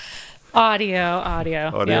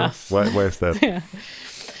 Yeah. Why is that? Yeah.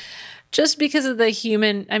 Just because of the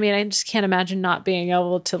human, I mean, I just can't imagine not being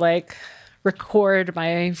able to like record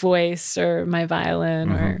my voice or my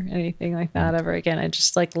violin or anything like that ever again. I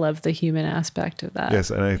just like love the human aspect of that. Yes,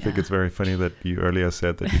 and I think it's very funny that you earlier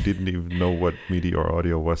said that you didn't even know what MIDI or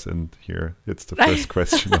audio was, and here it's the first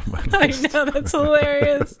question of my list. I know, that's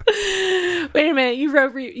hilarious. Wait a minute, you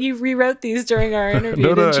rewrote these during our interview,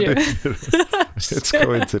 No, didn't you? I didn't. It's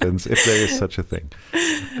coincidence, if there is such a thing.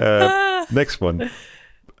 Next one.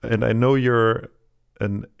 And I know you're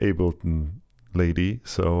an Ableton lady,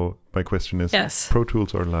 so my question is, yes. Pro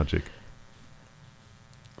Tools or Logic?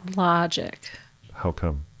 Logic. How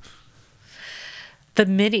come? The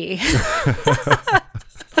MIDI.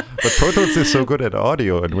 But Pro Tools is so good at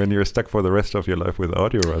audio, and when you're stuck for the rest of your life with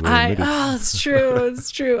audio rather than MIDI. Oh, it's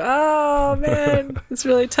true. Oh man, it's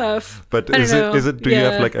really tough. But do you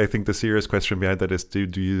have like, I think the serious question behind that is,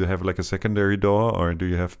 do you have like a secondary DAW, or do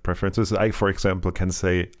you have preferences? I, for example, can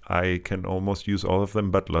say I can almost use all of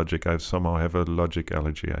them, but Logic, I somehow have a Logic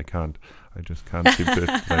allergy. I just can't seem to,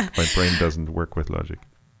 like my brain doesn't work with Logic.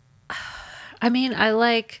 I mean, I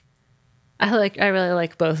really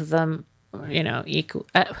like both of them. You know, equal.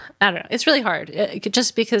 I don't know. It's really hard,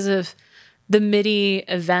 just because of the MIDI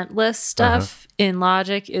eventless stuff in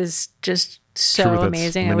Logic is just so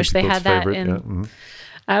amazing. I wish they had that in.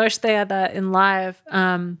 I wish they had that in live.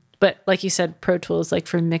 but like you said, Pro Tools, like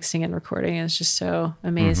for mixing and recording, is just so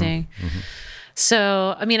amazing.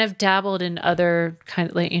 So, I mean, I've dabbled in other kind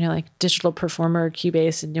of like, like Digital Performer,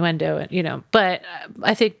 Cubase, and Nuendo, and, but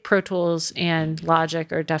I think Pro Tools and Logic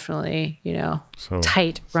are definitely,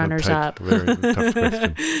 tight runners up. Very tough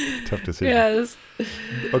question. Tough decision. Yes.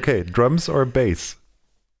 Okay, drums or bass?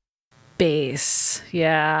 Bass.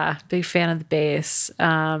 Yeah. Big fan of the bass.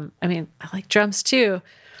 I mean, I like drums too.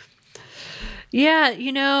 Yeah,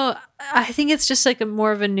 I think it's just like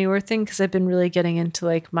more of a newer thing because I've been really getting into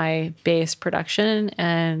like my bass production,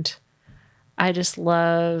 and I just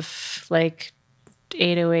love like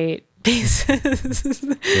 808 basses.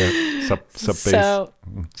 Yeah, sub bass. So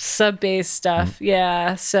sub bass stuff.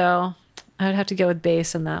 Yeah, so I'd have to go with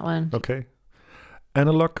bass in that one. Okay.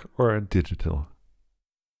 Analog or digital?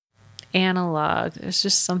 Analog. There's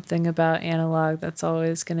just something about analog that's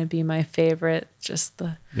always going to be my favorite. Just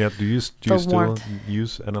the Do you still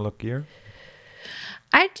use analog gear?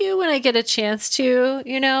 I do when I get a chance to.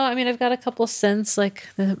 I mean, I've got a couple synths like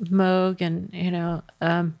the Moog, and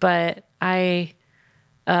but I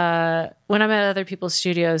when I'm at other people's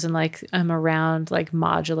studios and like I'm around like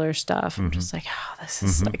modular stuff, I'm just like, oh, this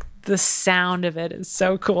is like the sound of it is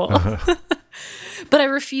so cool. But I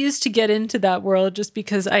refuse to get into that world just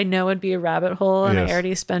because I know it'd be a rabbit hole, and I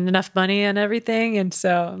already spend enough money on everything, and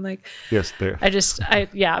so I'm like, yes, there. I'm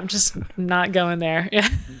just not going there. Yeah.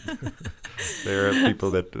 There are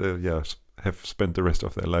people that have spent the rest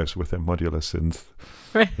of their lives with their modular synths.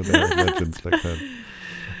 Right. There are legends like that.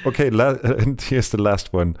 Okay, and here's the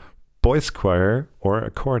last one: voice choir or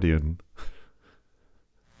accordion?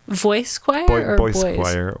 Voice choir or voice boys?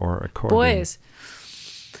 Choir or accordion? Boys.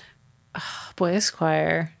 Boys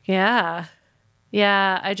choir. Yeah.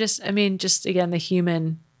 I mean, just again, the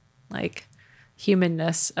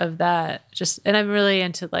humanness of that. And I'm really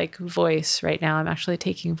into like voice right now. I'm actually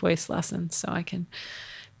taking voice lessons so I can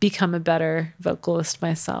become a better vocalist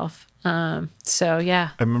myself. So yeah.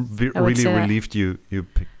 I'm really relieved you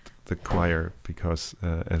picked the choir because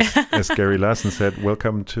as Gary Larson said,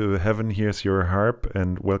 welcome to heaven, here's your harp,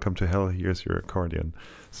 and welcome to hell, here's your accordion.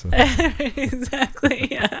 So. Exactly.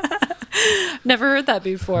 Yeah. Never heard that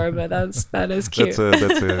before, but that is cute.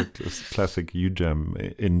 That's a classic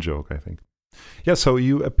UJam in-joke, I think. Yeah, so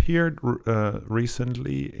you appeared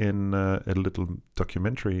recently in a little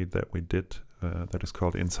documentary that we did that is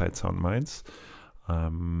called Inside Sound Minds.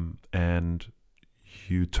 And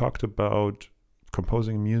you talked about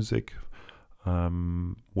composing music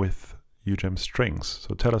with UJam strings.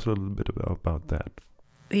 So tell us a little bit about that.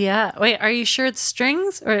 Yeah. Wait, are you sure it's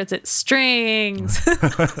strings or is it strings?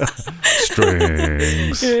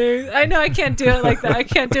 Strings. I know I can't do it like that. I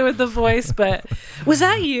can't do it with the voice, but was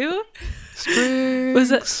that you? Strings.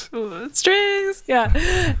 Was it strings?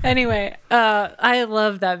 Yeah. Anyway, I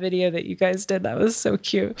love that video that you guys did. That was so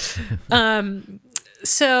cute.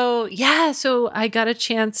 So I got a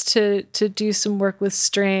chance to do some work with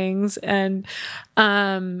strings, and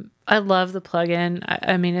I love the plugin.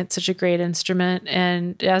 I mean, it's such a great instrument,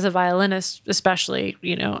 and as a violinist, especially,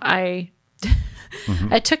 I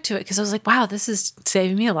took to it because I was like, wow, this is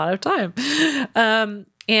saving me a lot of time.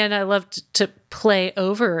 And I loved to play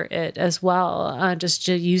over it as well, just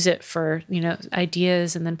to use it for,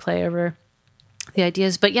 ideas and then play over the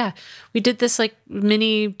ideas. But yeah, we did this like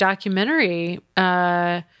mini documentary,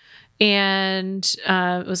 and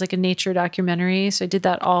it was like a nature documentary. So I did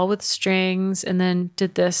that all with strings, and then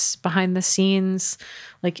did this behind the scenes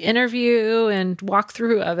like interview and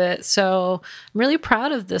walkthrough of it. So I'm really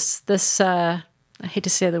proud of this I hate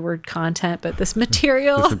to say the word content, but this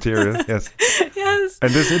material. Yes. Yes.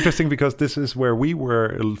 And this is interesting because this is where we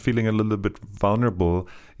were feeling a little bit vulnerable,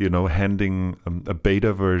 handing a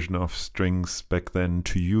beta version of strings back then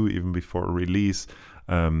to you even before release,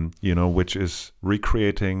 which is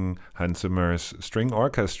recreating Hans Zimmer's string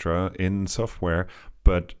orchestra in software.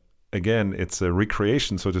 But again, it's a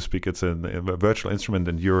recreation, so to speak. It's a virtual instrument,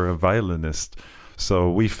 and you're a violinist.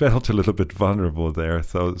 So we felt a little bit vulnerable there.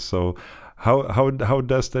 So how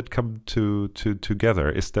does that come together?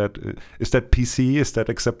 Is that PC? Is that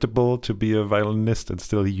acceptable to be a violinist and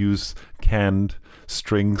still use canned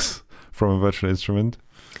strings from a virtual instrument?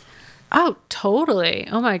 Oh, totally.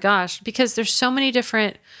 Oh my gosh. Because there's so many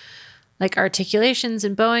different like articulations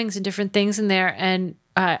and bowings and different things in there. And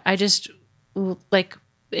I just like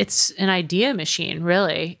it's an idea machine,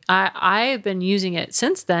 really. I've been using it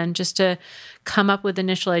since then just to come up with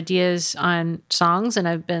initial ideas on songs, and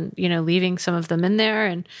I've been, leaving some of them in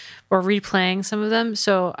there or replaying some of them.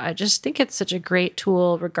 So I just think it's such a great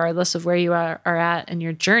tool, regardless of where you are at in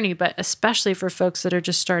your journey, but especially for folks that are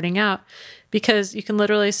just starting out, because you can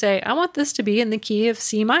literally say, I want this to be in the key of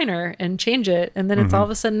C minor, and change it, and then it's all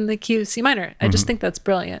of a sudden in the key of C minor. I just think that's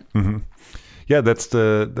brilliant. Yeah, that's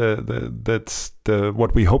the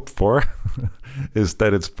what we hope for is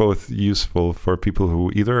that it's both useful for people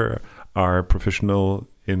who either are professional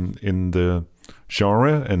in the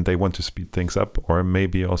genre and they want to speed things up, or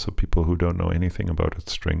maybe also people who don't know anything about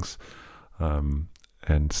its strings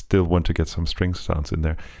and still want to get some string sounds in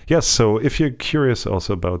there. Yes, so if you're curious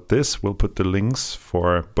also about this, we'll put the links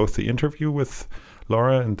for both the interview with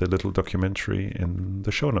Laura and the little documentary in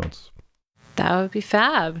the show notes. That would be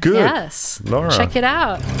fab. Good. Yes. Laura, check it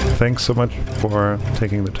out. Thanks so much for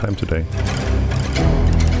taking the time today.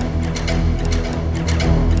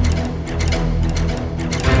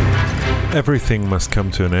 Everything must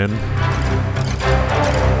come to an end.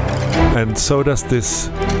 And so does this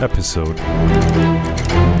episode.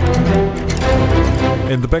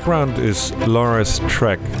 In the background is Laura's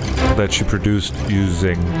track that she produced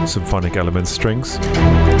using Symphonic Elements strings.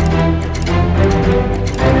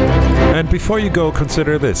 And before you go,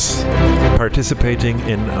 consider this: participating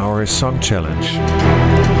in our song challenge.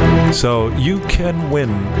 So you can win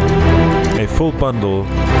a full bundle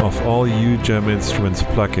of all UJam Instruments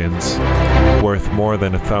plugins worth more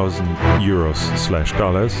than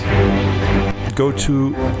 €1,000/$. Go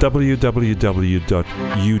to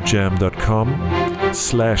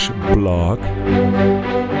www.ujam.com/blog,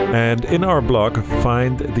 and in our blog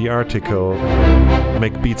find the article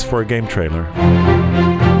Make Beats for a Game Trailer.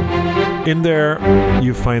 In there,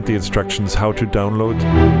 you find the instructions how to download,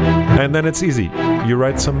 and then it's easy. You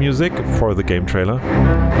write some music for the game trailer,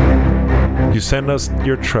 you send us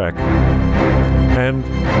your track, and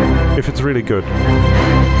if it's really good,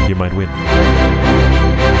 you might win.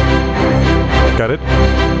 Got it?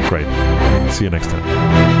 Great. See you next time.